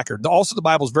of the slacker. Also, the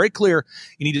Bible is very clear.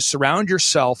 You need to surround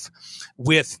yourself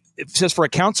with, it says, for a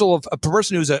counsel of a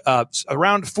person who's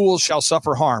around fools shall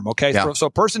suffer harm. Okay. Yeah. So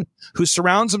a person who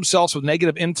surrounds themselves with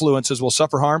negative influences will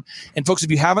suffer harm. And folks, if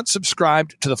you haven't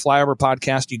subscribed to the Flyover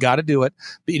podcast, you got to do it.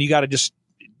 And you got to just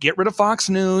get rid of Fox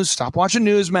News, stop watching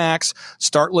Newsmax,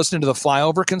 start listening to the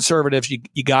Flyover Conservatives.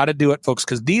 You got to do it, folks,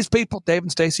 because these people, Dave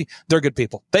and Stacey, they're good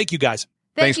people. Thank you, guys.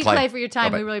 Thanks, Clay, for your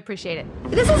time. Bye-bye. We really appreciate it.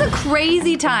 This is a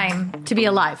crazy time to be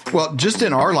alive. Well, just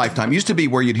in our lifetime, used to be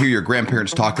where you'd hear your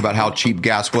grandparents talk about how cheap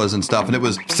gas was and stuff, and it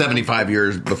was 75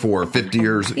 years before, 50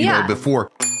 years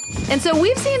before. And so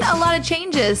we've seen a lot of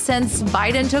changes since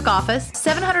Biden took office.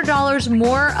 $700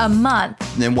 more a month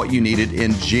than what you needed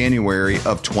in January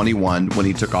of 21 when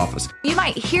he took office. You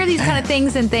might hear these kind of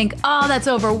things and think, oh, that's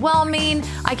overwhelming.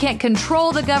 I can't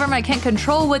control the government. I can't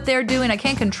control what they're doing. I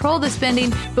can't control the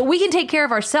spending, but we can take care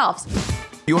of ourselves.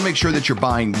 You want to make sure that you're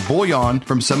buying bullion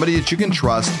from somebody that you can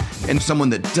trust and someone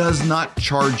that does not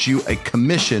charge you a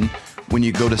commission when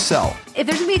you go to sell. If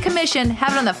there's going to be a commission,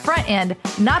 have it on the front end,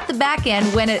 not the back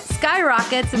end when it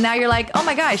skyrockets and now you're like, oh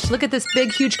my gosh, look at this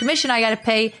big, huge commission I got to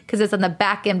pay because it's on the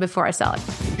back end before I sell it.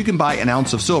 You can buy an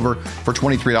ounce of silver for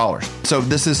 $23. So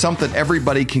this is something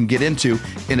everybody can get into.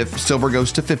 And if silver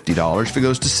goes to $50, if it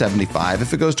goes to $75,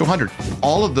 if it goes to $100,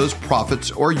 all of those profits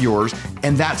are yours.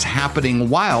 And that's happening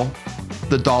while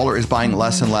the dollar is buying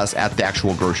less and less at the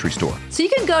actual grocery store. So you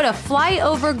can go to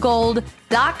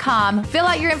flyovergold.com, fill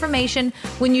out your information.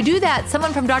 When you do that,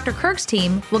 someone from Dr. Kirk's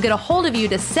team will get a hold of you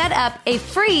to set up a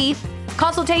free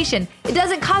consultation. It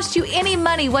doesn't cost you any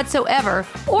money whatsoever.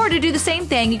 Or to do the same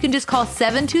thing, you can just call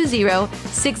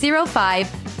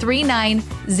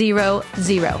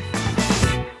 720-605-3900.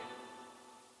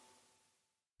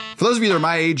 For those of you that are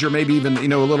my age or maybe even,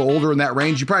 a little older in that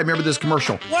range, you probably remember this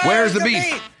commercial. Where's the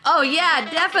beef? Oh, yeah,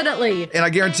 definitely. And I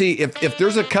guarantee if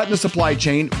there's a cut in the supply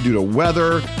chain due to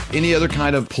weather, any other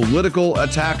kind of political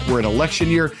attack, we're in election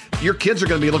year, your kids are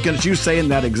going to be looking at you saying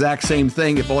that exact same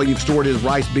thing if all you've stored is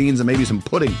rice, beans, and maybe some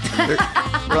pudding. They're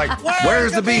like,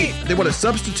 where's the beef? They want to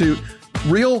substitute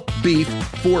real beef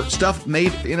for stuff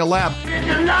made in a lab.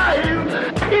 It's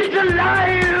alive! It's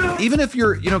alive! Even if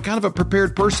you're, kind of a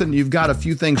prepared person, you've got a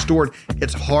few things stored,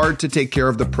 it's hard to take care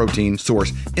of the protein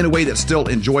source in a way that's still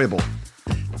enjoyable.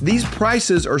 These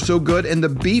prices are so good and the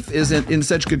beef isn't in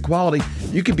such good quality,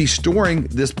 you could be storing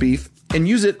this beef and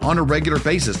use it on a regular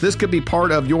basis. This could be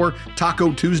part of your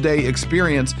Taco Tuesday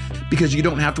experience because you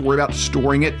don't have to worry about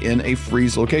storing it in a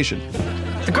freeze location.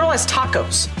 The girl has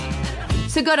tacos.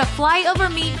 So go to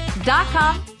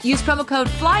flyovermeat.com, use promo code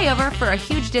FLYOVER for a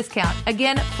huge discount.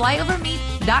 Again,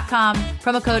 flyovermeat.com,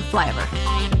 promo code FLYOVER.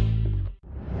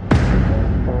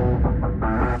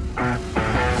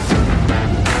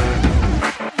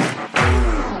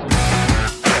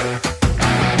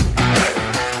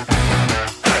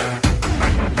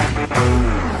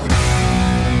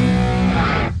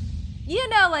 You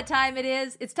know what time it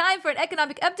is. It's time for an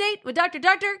economic update with Dr.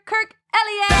 Kirk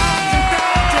Elliott.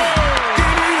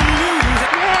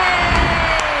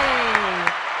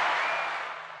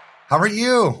 How are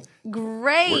you?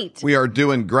 Great. We are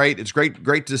doing great. It's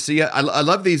great to see you. I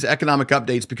love these economic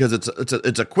updates because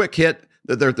it's a quick hit.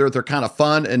 They're kind of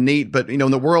fun and neat. But in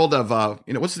the world of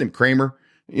what's his name, Kramer,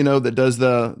 that does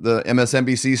the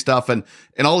MSNBC stuff and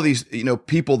all of these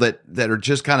people that are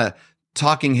just kind of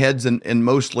talking heads and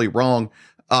mostly wrong.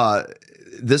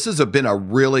 This has been a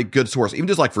really good source, even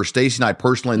just like for Stacey and I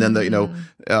personally, and then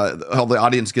all the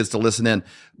audience gets to listen in.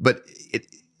 But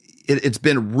it's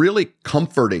been really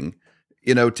comforting,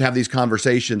 to have these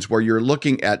conversations where you're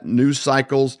looking at news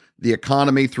cycles, the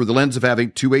economy through the lens of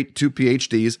having two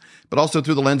PhDs, but also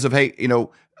through the lens of, hey,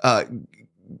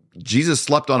 Jesus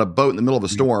slept on a boat in the middle of a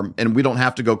storm, and we don't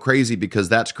have to go crazy because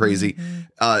that's crazy.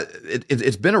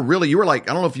 It's been you were like,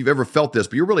 I don't know if you've ever felt this,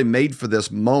 but you're really made for this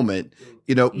moment,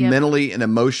 mentally and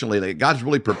emotionally. Like God's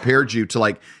really prepared you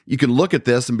to you can look at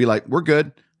this and be like, we're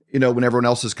good, when everyone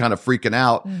else is kind of freaking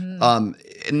out, and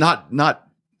not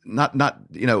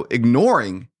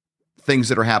ignoring things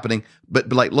that are happening, but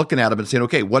looking at them and saying,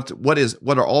 okay, what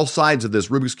are all sides of this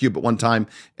Rubik's Cube at one time?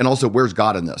 And also where's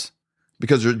God in this?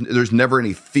 Because there's never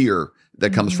any fear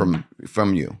that comes from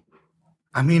you.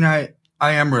 I mean, I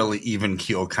am really even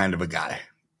keel kind of a guy.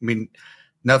 I mean,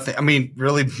 nothing. I mean,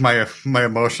 really, my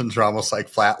emotions are almost like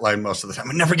flatline most of the time.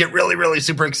 I never get really, really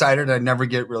super excited. I never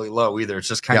get really low either. It's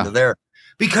just kind of there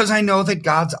because I know that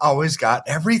God's always got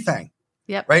everything.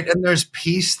 Yep. Right. And there's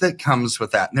peace that comes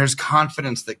with that. And there's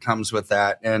confidence that comes with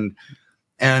that. And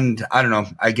I don't know,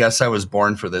 I guess I was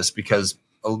born for this because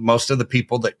most of the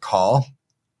people that call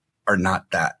are not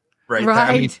that, right?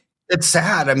 I mean, it's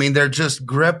sad. I mean, they're just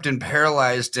gripped and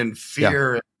paralyzed in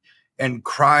fear and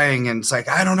crying. And it's like,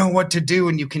 I don't know what to do.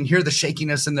 And you can hear the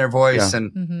shakiness in their voice.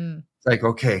 And it's like,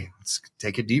 okay, let's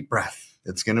take a deep breath.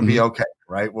 It's going to be okay,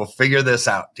 right? We'll figure this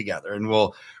out together and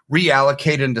we'll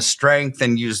reallocate into strength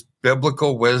and use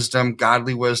biblical wisdom,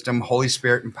 godly wisdom, Holy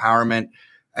Spirit empowerment.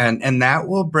 And that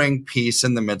will bring peace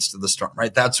in the midst of the storm,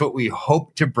 right? That's what we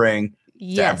hope to bring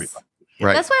to everybody.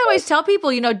 Right. That's why I always tell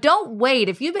people, don't wait.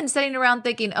 If you've been sitting around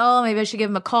thinking, oh, maybe I should give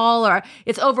him a call or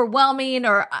it's overwhelming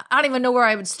or I don't even know where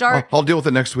I would start. I'll deal with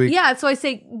it next week. Yeah. So I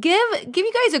say, give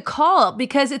you guys a call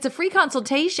because it's a free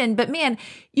consultation. But man,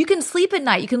 you can sleep at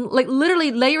night. You can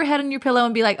literally lay your head on your pillow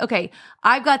and be like, okay,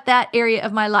 I've got that area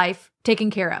of my life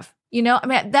taken care of. I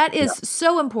mean, that is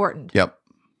so important. Yep.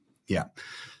 Yeah.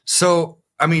 So,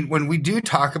 I mean, when we do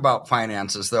talk about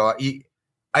finances, though,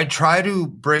 I try to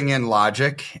bring in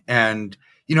logic and,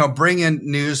 bring in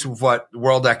news of what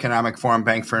World Economic Forum,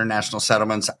 Bank for International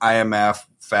Settlements, IMF,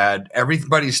 Fed,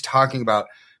 everybody's talking about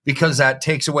because that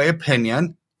takes away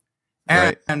opinion.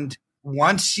 And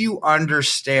once you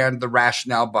understand the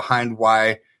rationale behind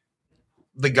why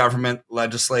the government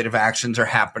legislative actions are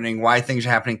happening, why things are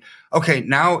happening, okay,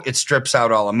 now it strips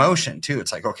out all emotion too.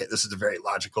 It's like, okay, this is a very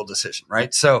logical decision,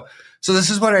 right? So this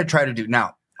is what I try to do.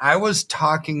 Now, I was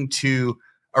talking to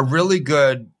a really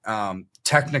good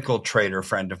technical trader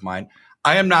friend of mine.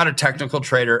 I am not a technical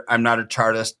trader. I'm not a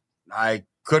chartist. I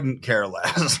couldn't care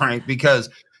less, right? Because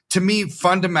to me,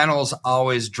 fundamentals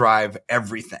always drive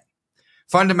everything.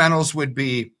 Fundamentals would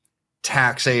be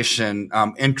taxation,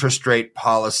 interest rate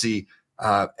policy,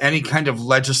 any kind of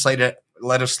legislative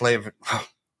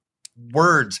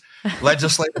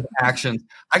actions.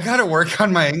 I got to work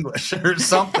on my English or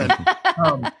something.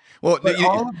 Well,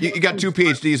 you got 2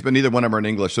 PhDs, but neither one of them are in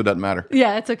English, so it doesn't matter.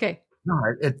 Yeah, it's okay. No,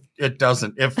 it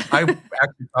doesn't. If I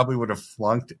actually probably would have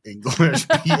flunked English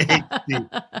PhD,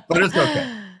 but it's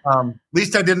okay. At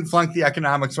least I didn't flunk the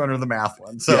economics one or the math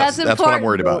one. So that's what I'm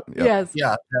worried about. Yep. Yes.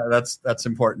 Yeah, that's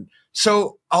important.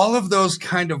 So all of those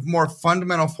kind of more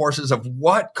fundamental forces of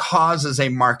what causes a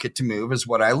market to move is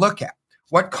what I look at.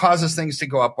 What causes things to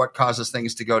go up? What causes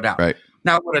things to go down? Right.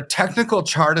 Now, what a technical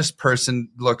chartist person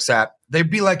looks at, they'd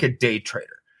be like a day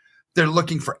trader. They're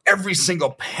looking for every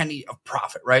single penny of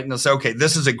profit, right? And they'll say, okay,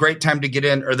 this is a great time to get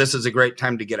in, or this is a great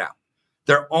time to get out.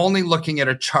 They're only looking at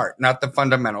a chart, not the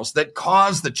fundamentals that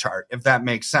cause the chart, if that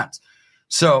makes sense.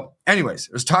 So anyways,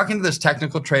 I was talking to this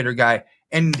technical trader guy,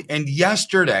 and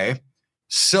yesterday,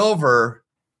 silver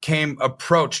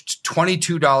approached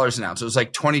 $22 an ounce. It was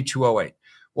like $22.08.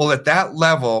 Well, at that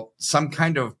level, some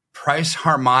kind of price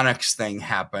harmonics thing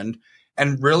happened.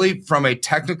 And really, from a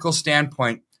technical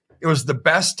standpoint, it was the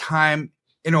best time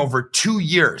in over 2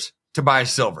 years to buy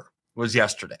silver was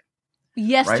yesterday.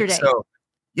 Yesterday. Right? So,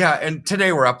 yeah. And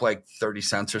today we're up like 30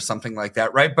 cents or something like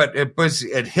that. Right. But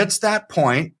it hits that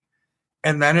point,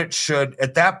 and then it should,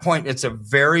 at that point, it's a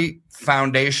very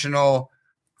foundational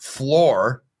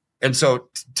floor. And so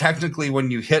technically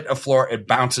when you hit a floor, it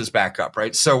bounces back up.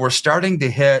 Right. So we're starting to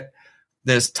hit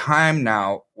this time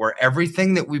now where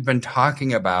everything that we've been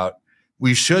talking about,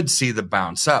 we should see the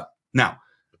bounce up. Now,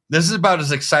 this is about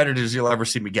as excited as you'll ever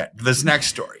see me get. This next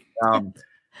story,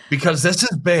 because this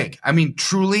is big. I mean,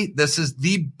 truly, this is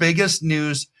the biggest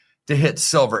news to hit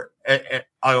silver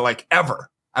like ever.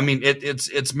 I mean,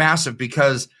 it's massive,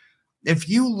 because if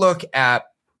you look at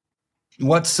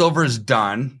what silver's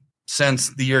done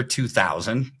since the year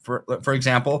 2000, for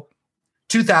example,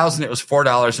 2000, it was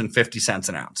 $4.50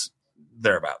 an ounce,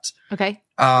 thereabouts. Okay.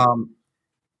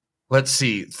 Let's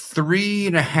see,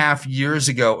 3.5 years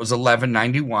ago, it was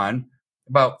 $11.91.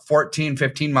 About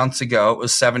 15 months ago, it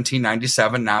was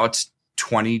 $17.97. Now it's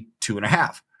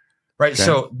 22.5. Right. Okay.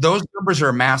 So those numbers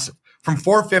are massive. From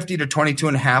 450 to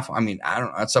 22.5. I mean, I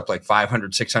don't know. That's up like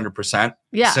 500, 600%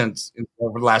 since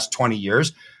over the last 20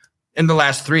 years. In the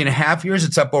last 3.5 years,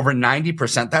 it's up over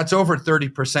 90%. That's over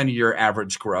 30% of your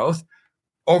average growth.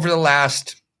 Over the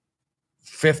last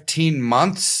 15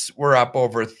 months, we're up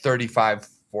over 35,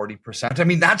 40%. I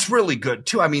mean, that's really good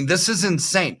too. I mean, this is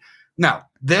insane. Now,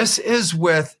 this is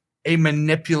with a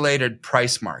manipulated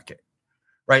price market,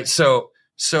 right? So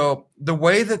the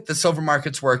way that the silver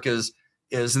markets work is,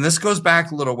 and this goes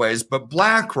back a little ways, but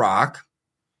BlackRock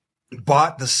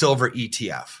bought the silver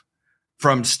ETF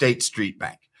from State Street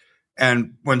Bank.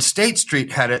 And when State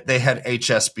Street had it, they had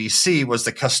HSBC was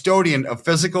the custodian of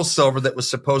physical silver that was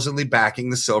supposedly backing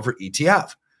the silver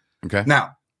ETF. Okay.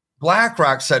 Now,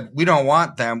 BlackRock said, we don't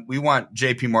want them. We want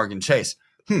JP Morgan Chase.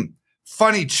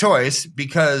 Funny choice,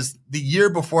 because the year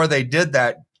before they did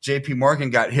that, JP Morgan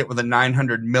got hit with a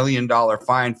 $900 million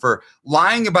fine for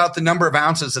lying about the number of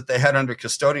ounces that they had under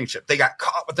custodianship. They got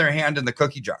caught with their hand in the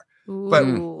cookie jar. Ooh. But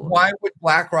why would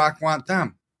BlackRock want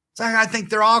them? It's like, I think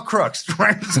they're all crooks,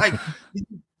 right? It's like,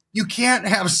 you can't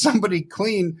have somebody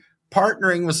clean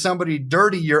partnering with somebody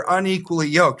dirty. You're unequally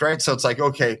yoked, right? So it's like,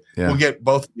 okay, we'll get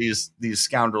both of these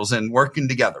scoundrels in working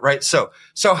together, right? So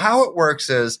how it works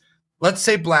is, let's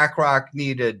say BlackRock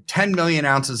needed 10 million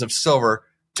ounces of silver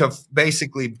to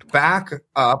basically back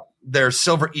up their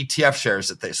silver ETF shares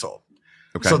that they sold.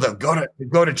 Okay. So they'll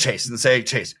go to Chase and say, hey,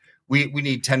 Chase, we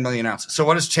need 10 million ounces. So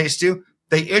what does Chase do?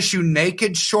 They issue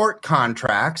naked short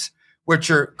contracts, which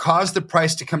cause the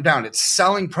price to come down. It's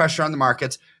selling pressure on the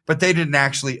markets, but they didn't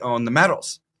actually own the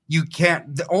metals. You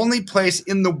can't, the only place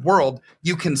in the world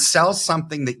you can sell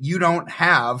something that you don't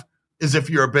have is if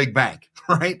you're a big bank,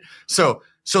 right? So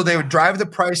they would drive the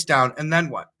price down, and then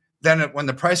what? Then when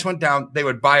the price went down, they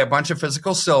would buy a bunch of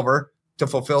physical silver to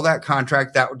fulfill that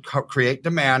contract. That would create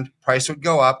demand. Price would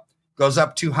go up, goes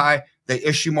up too high. They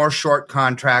issue more short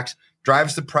contracts,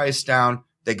 drives the price down.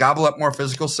 They gobble up more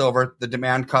physical silver. The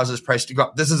demand causes price to go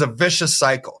up. This is a vicious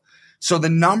cycle. So the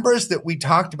numbers that we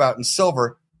talked about in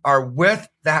silver are with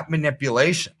that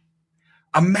manipulation.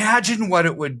 Imagine what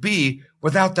it would be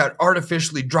without that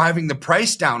artificially driving the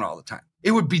price down all the time.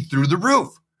 It would be through the roof.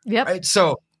 Yep. Right.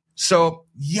 So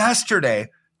yesterday,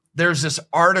 there's this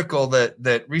article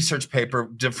that research paper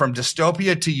from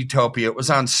dystopia to utopia. It was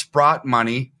on Sprott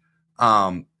Money.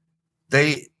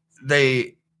 They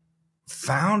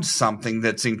found something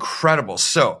that's incredible.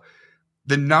 So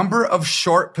the number of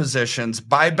short positions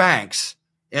by banks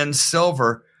in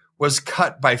silver was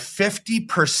cut by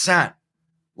 50%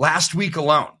 last week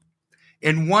alone.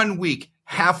 In 1 week,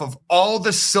 half of all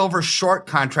the silver short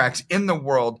contracts in the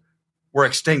world were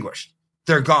extinguished.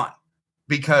 They're gone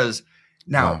because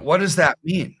Now, what does that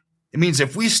mean? It means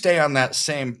if we stay on that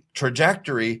same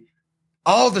trajectory,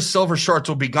 all the silver shorts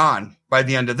will be gone by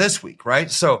the end of this week,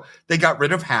 right? So they got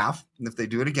rid of half. And if they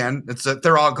do it again,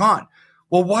 they're all gone.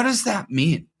 Well, what does that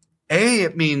mean? A,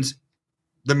 it means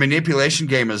the manipulation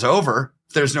game is over.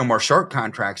 There's no more short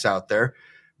contracts out there.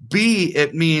 B,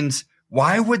 it means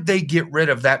why would they get rid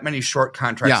of that many short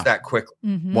contracts that quickly?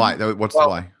 Mm-hmm. Why? What's the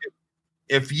why?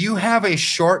 If you have a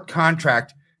short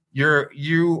contract,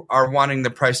 you are wanting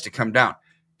the price to come down.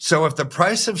 So if the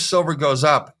price of silver goes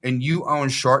up and you own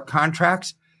short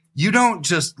contracts, you don't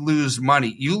just lose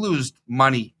money. You lose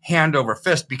money hand over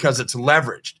fist because it's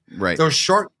leveraged. Right. Those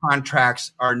short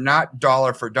contracts are not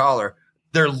dollar for dollar.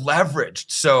 They're leveraged.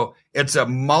 So it's a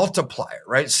multiplier,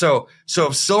 right? So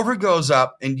if silver goes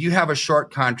up and you have a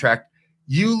short contract,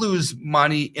 you lose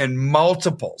money in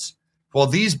multiples. Well,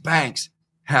 these banks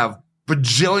have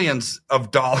bajillions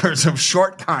of dollars of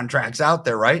short contracts out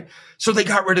there, right? So they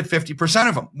got rid of 50%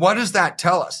 of them. What does that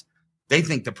tell us? They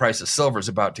think the price of silver is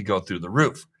about to go through the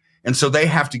roof. And so they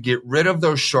have to get rid of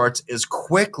those shorts as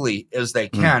quickly as they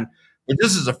can. But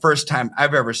this is the first time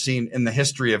I've ever seen in the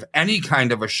history of any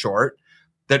kind of a short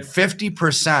that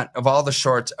 50% of all the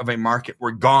shorts of a market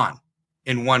were gone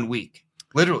in 1 week,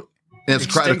 literally. And it's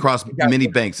spread across many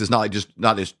banks. It's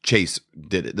not as Chase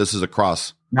did it. This is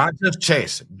across. Not just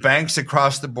Chase, banks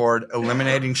across the board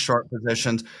eliminating short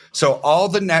positions. So all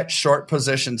the net short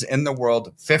positions in the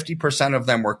world, 50% of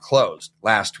them were closed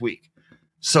last week.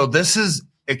 So this is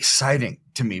exciting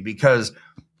to me because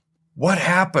what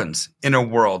happens in a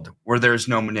world where there's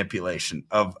no manipulation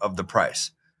of the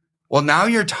price? Well, now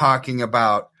you're talking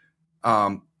about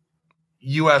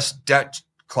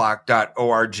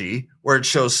USDebtClock.org, where it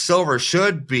shows silver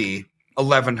should be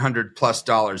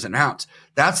 $1,100+ an ounce.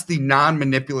 That's the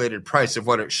non-manipulated price of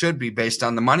what it should be based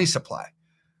on the money supply.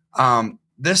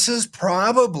 This is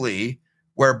probably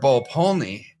where Bo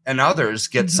Polney and others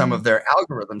get some of their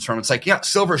algorithms from. It's like, yeah,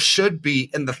 silver should be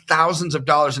in the thousands of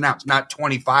dollars an ounce, not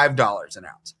 $25 an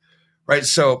ounce, right?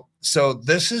 So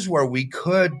this is where we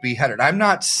could be headed. I'm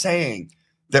not saying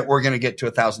that we're going to get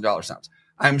to $1,000 an ounce.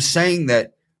 I'm saying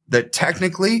that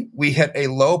technically we hit a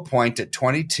low point at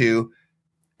 22.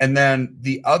 And then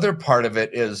the other part of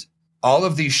it is all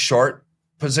of these short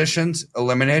positions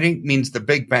eliminating means the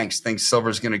big banks think silver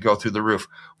is going to go through the roof.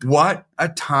 What a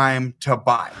time to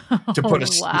buy, to put a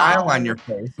smile on your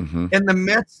face in the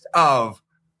midst of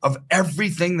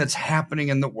everything that's happening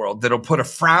in the world that'll put a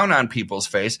frown on people's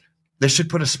face. This should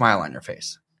put a smile on your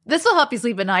face. This will help you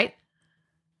sleep at night.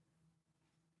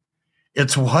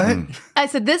 It's what? I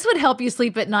said this would help you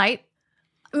sleep at night.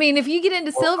 I mean, if you get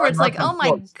into silver, it's like, oh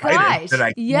my gosh.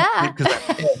 Yeah. Because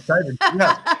I'm so excited.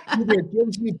 Yeah. Either it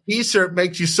gives you peace or it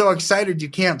makes you so excited you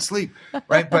can't sleep.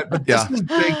 Right. But this is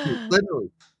big.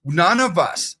 Literally, none of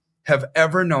us have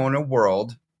ever known a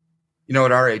world,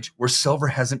 at our age, where silver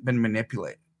hasn't been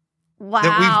manipulated.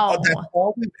 Wow. That's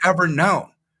all we've ever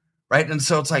known. Right. And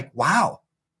so it's like, wow,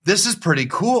 this is pretty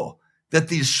cool that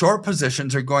these short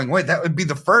positions are going away. That would be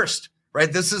the first.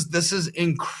 Right. This is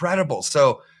incredible.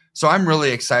 So I'm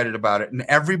really excited about it. And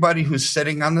everybody who's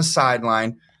sitting on the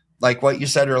sideline, like what you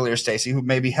said earlier, Stacey, who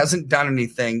maybe hasn't done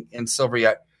anything in silver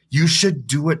yet, you should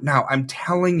do it now. I'm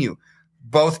telling you,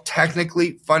 both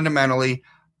technically, fundamentally,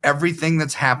 everything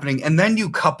that's happening. And then you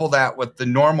couple that with the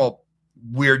normal,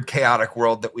 weird, chaotic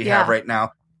world that we have right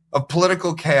now of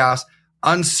political chaos,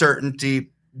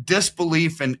 uncertainty,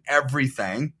 disbelief in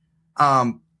everything.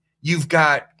 You've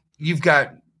got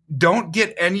don't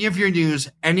get any of your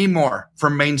news anymore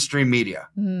from mainstream media,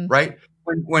 right?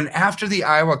 When after the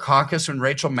Iowa caucus, when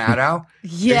Rachel Maddow,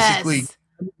 basically,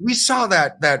 we saw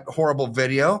that horrible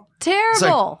video.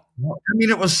 Terrible.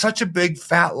 It was such a big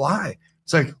fat lie.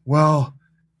 It's like, well,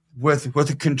 with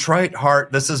a contrite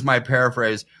heart, this is my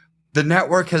paraphrase, the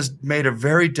network has made a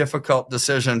very difficult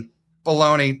decision.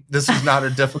 Baloney, this is not a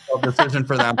difficult decision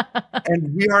for them.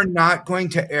 And we are not going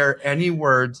to air any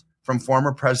words from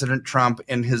former President Trump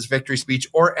in his victory speech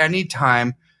or any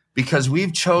time, because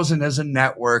we've chosen as a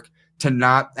network to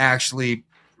not actually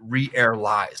re-air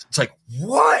lies. It's like,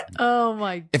 what? Oh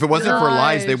my! If it wasn't for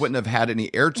lies, they wouldn't have had any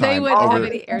airtime over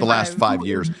the last 5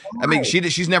 years. I mean,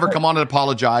 she's never come on and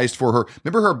apologized for her.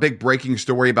 Remember her big breaking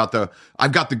story about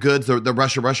I've got the goods, the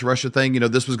Russia thing.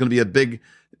 This was going to be a big,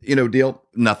 deal.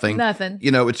 Nothing.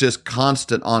 It's just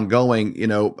constant, ongoing,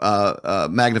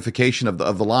 magnification of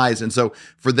the lies. And so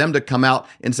for them to come out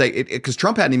and say, because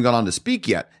Trump hadn't even gone on to speak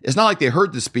yet, it's not like they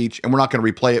heard the speech and we're not going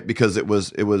to replay it because it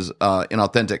was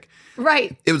inauthentic.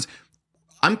 Right.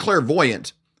 I'm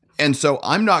clairvoyant, And so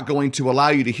I'm not going to allow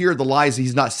you to hear the lies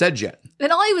he's not said yet.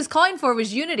 And all he was calling for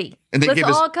was unity. And let's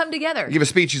all come together. Give a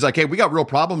speech. He's like, hey, we got real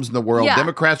problems in the world. Yeah.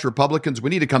 Democrats, Republicans, we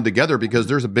need to come together because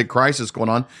there's a big crisis going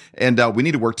on, and we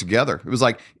need to work together. It was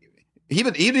like, he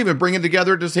didn't even bring it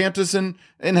together DeSantis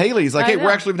and Haley. He's like, hey,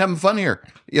 we're actually having fun here.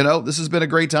 This has been a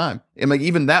great time. And like,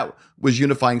 even that was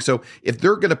unifying. So if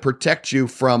they're going to protect you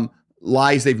from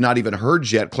lies they've not even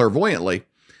heard yet clairvoyantly,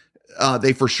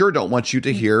 they for sure don't want you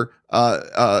to hear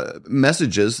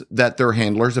messages that their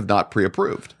handlers have not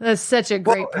pre-approved. That's such a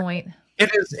great point.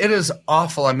 It is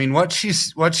awful. I mean, what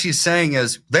she's saying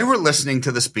is they were listening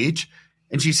to the speech,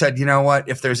 and she said, you know what?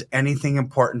 If there's anything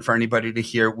important for anybody to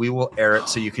hear, we will air it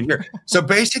so you can hear. So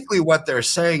basically what they're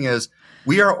saying is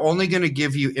we are only going to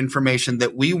give you information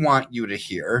that we want you to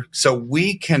hear so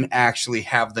we can actually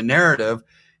have the narrative.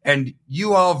 And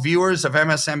you all viewers of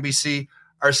MSNBC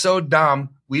are so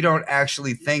dumb, we don't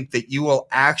actually think that you will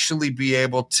actually be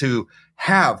able to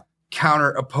have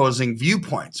counter opposing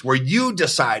viewpoints where you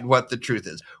decide what the truth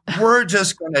is. We're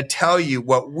just going to tell you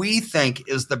what we think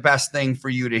is the best thing for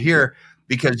you to hear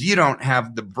because you don't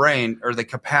have the brain or the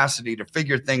capacity to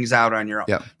figure things out on your own.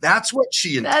 Yep. That's what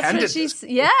she intended. That's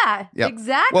what yep.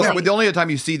 Exactly. Well, the only other time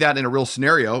you see that in a real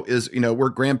scenario is, we're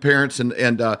grandparents and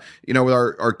with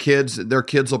our kids, their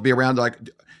kids will be around like,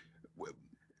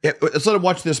 let's let them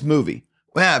watch this movie.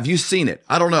 Well, have you seen it?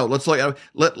 I don't know. Let's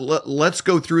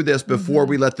go through this before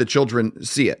we let the children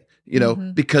see it,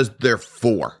 because they're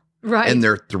 4 and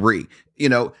they're 3,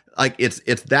 like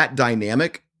it's that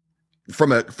dynamic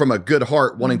from a good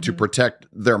heart wanting to protect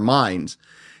their minds.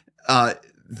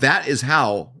 That is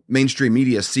how mainstream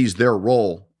media sees their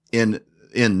role in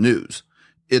news.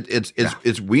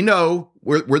 It's we know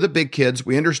we're the big kids.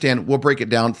 We understand. We'll break it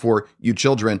down for you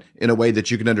children in a way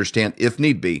that you can understand if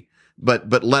need be.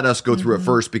 But let us go through it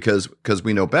first because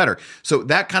we know better. So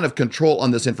that kind of control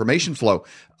on this information flow.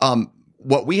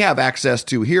 What we have access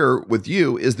to here with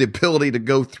you is the ability to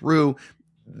go through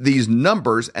these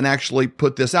numbers and actually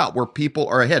put this out where people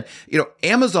are ahead.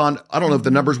 Amazon, I don't know if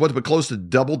the numbers was, but close to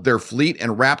doubled their fleet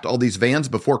and wrapped all these vans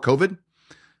before COVID.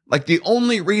 Like the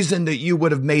only reason that you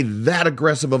would have made that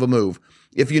aggressive of a move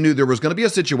if you knew there was going to be a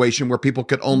situation where people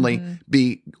could only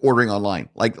be ordering online.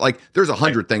 Like there's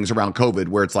 100 things around COVID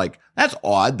where it's like, that's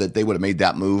odd that they would have made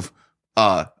that move,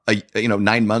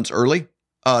 9 months early.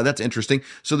 That's interesting.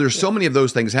 So there's so many of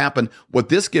those things happen. What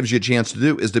this gives you a chance to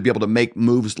do is to be able to make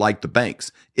moves like the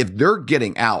banks. If they're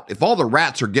getting out, if all the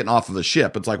rats are getting off of the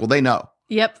ship, it's like, well, they know.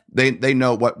 Yep. They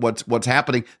know what's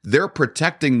happening. They're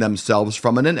protecting themselves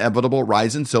from an inevitable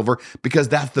rise in silver because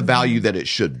that's the value that it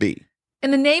should be.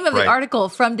 And the name of the article,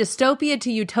 From Dystopia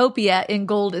to Utopia in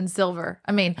Gold and Silver.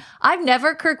 I mean,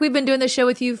 Kirk, we've been doing this show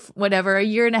with you, a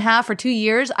year and a half or 2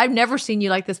 years. I've never seen you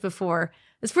like this before.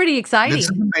 It's pretty exciting. This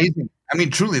is amazing. I mean,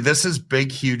 truly, this is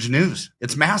big, huge news.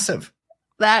 It's massive.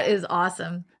 That is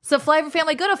awesome. So Flyover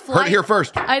family, go to Heard it here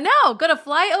first. I know. Go to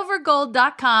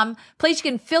flyovergold.com. Place you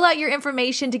can fill out your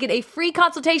information to get a free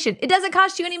consultation. It doesn't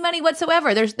cost you any money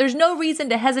whatsoever. There's no reason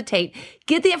to hesitate.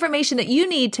 Get the information that you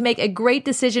need to make a great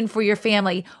decision for your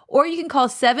family. Or you can call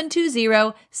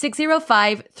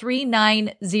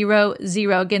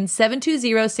 720-605-3900. Again,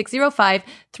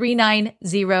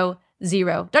 720-605-3900.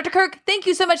 Dr. Kirk, thank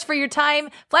you so much for your time.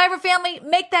 Flyover family,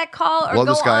 make that call or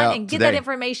go on and get that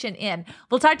information in.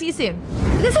 We'll talk to you soon.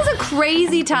 This is a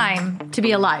crazy time to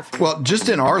be alive. Well, just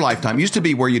in our lifetime, used to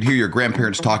be where you'd hear your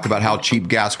grandparents talk about how cheap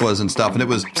gas was and stuff, and it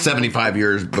was 75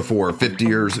 years before, 50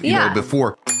 years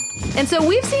before. And so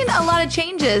we've seen a lot of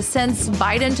changes since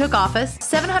Biden took office.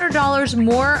 $700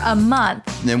 more a month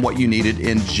than what you needed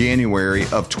in January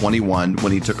of 21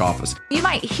 when he took office. You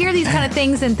might hear these kind of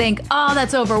things and think, oh,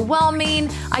 that's overwhelming.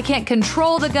 I can't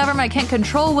control the government. I can't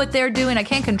control what they're doing. I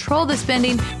can't control the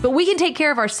spending, but we can take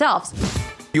care of ourselves.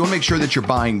 You want to make sure that you're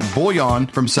buying bullion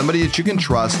from somebody that you can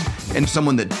trust and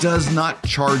someone that does not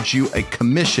charge you a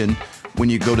commission when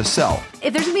you go to sell.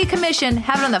 If there's going to be a commission,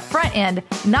 have it on the front end,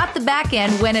 not the back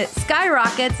end when it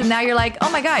skyrockets and now you're like, oh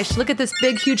my gosh, look at this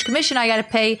big, huge commission I got to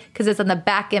pay because it's on the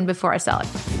back end before I sell it.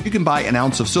 You can buy an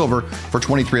ounce of silver for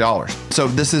 $23. So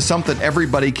this is something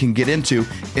everybody can get into.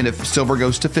 And if silver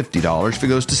goes to $50, if it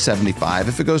goes to $75,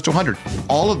 if it goes to $100,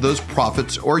 all of those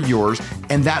profits are yours.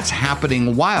 And that's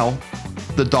happening while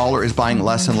the dollar is buying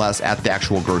less and less at the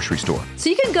actual grocery store. So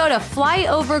you can go to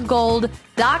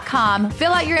flyovergold.com,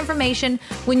 fill out your information.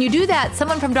 When you do that,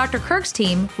 someone from Dr. Kirk's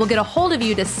team will get a hold of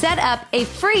you to set up a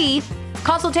free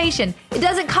consultation. It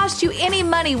doesn't cost you any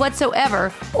money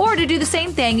whatsoever. Or to do the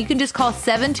same thing, you can just call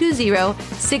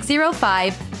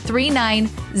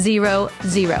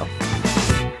 720-605-3900.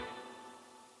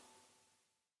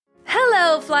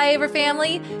 Hello, Flyover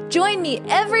family. Join me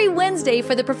every Wednesday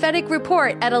for the Prophetic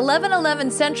Report at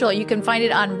 11:11 Central. You can find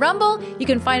it on Rumble. You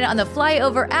can find it on the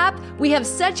Flyover app. We have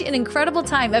such an incredible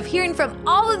time of hearing from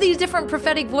all of these different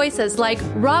prophetic voices like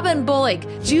Robin Bullock,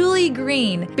 Julie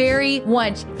Green, Barry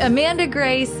Wunsch, Amanda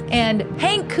Grace, and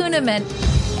Hank Kuhneman.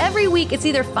 Every week, it's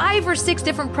either 5 or 6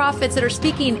 different prophets that are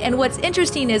speaking, and what's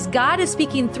interesting is God is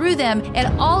speaking through them,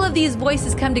 and all of these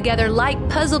voices come together like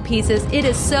puzzle pieces. It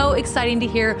is so exciting to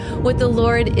hear what the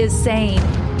Lord is saying.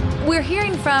 We're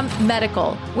hearing from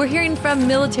medical. We're hearing from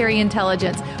military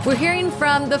intelligence. We're hearing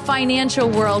from the financial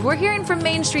world. We're hearing from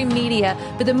mainstream media.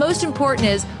 But the most important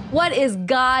is, what is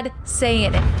God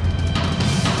saying?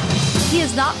 He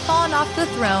has not fallen off the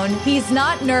throne. He's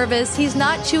not nervous. He's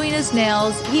not chewing his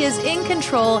nails. He is in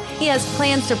control. He has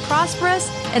plans to prosper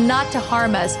us and not to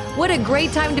harm us. What a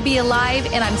great time to be alive,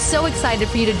 and I'm so excited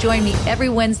for you to join me every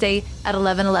Wednesday at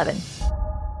 11:11.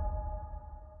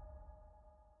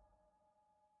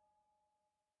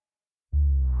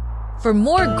 For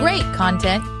more great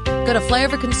content, go to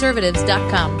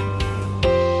flyoverconservatives.com.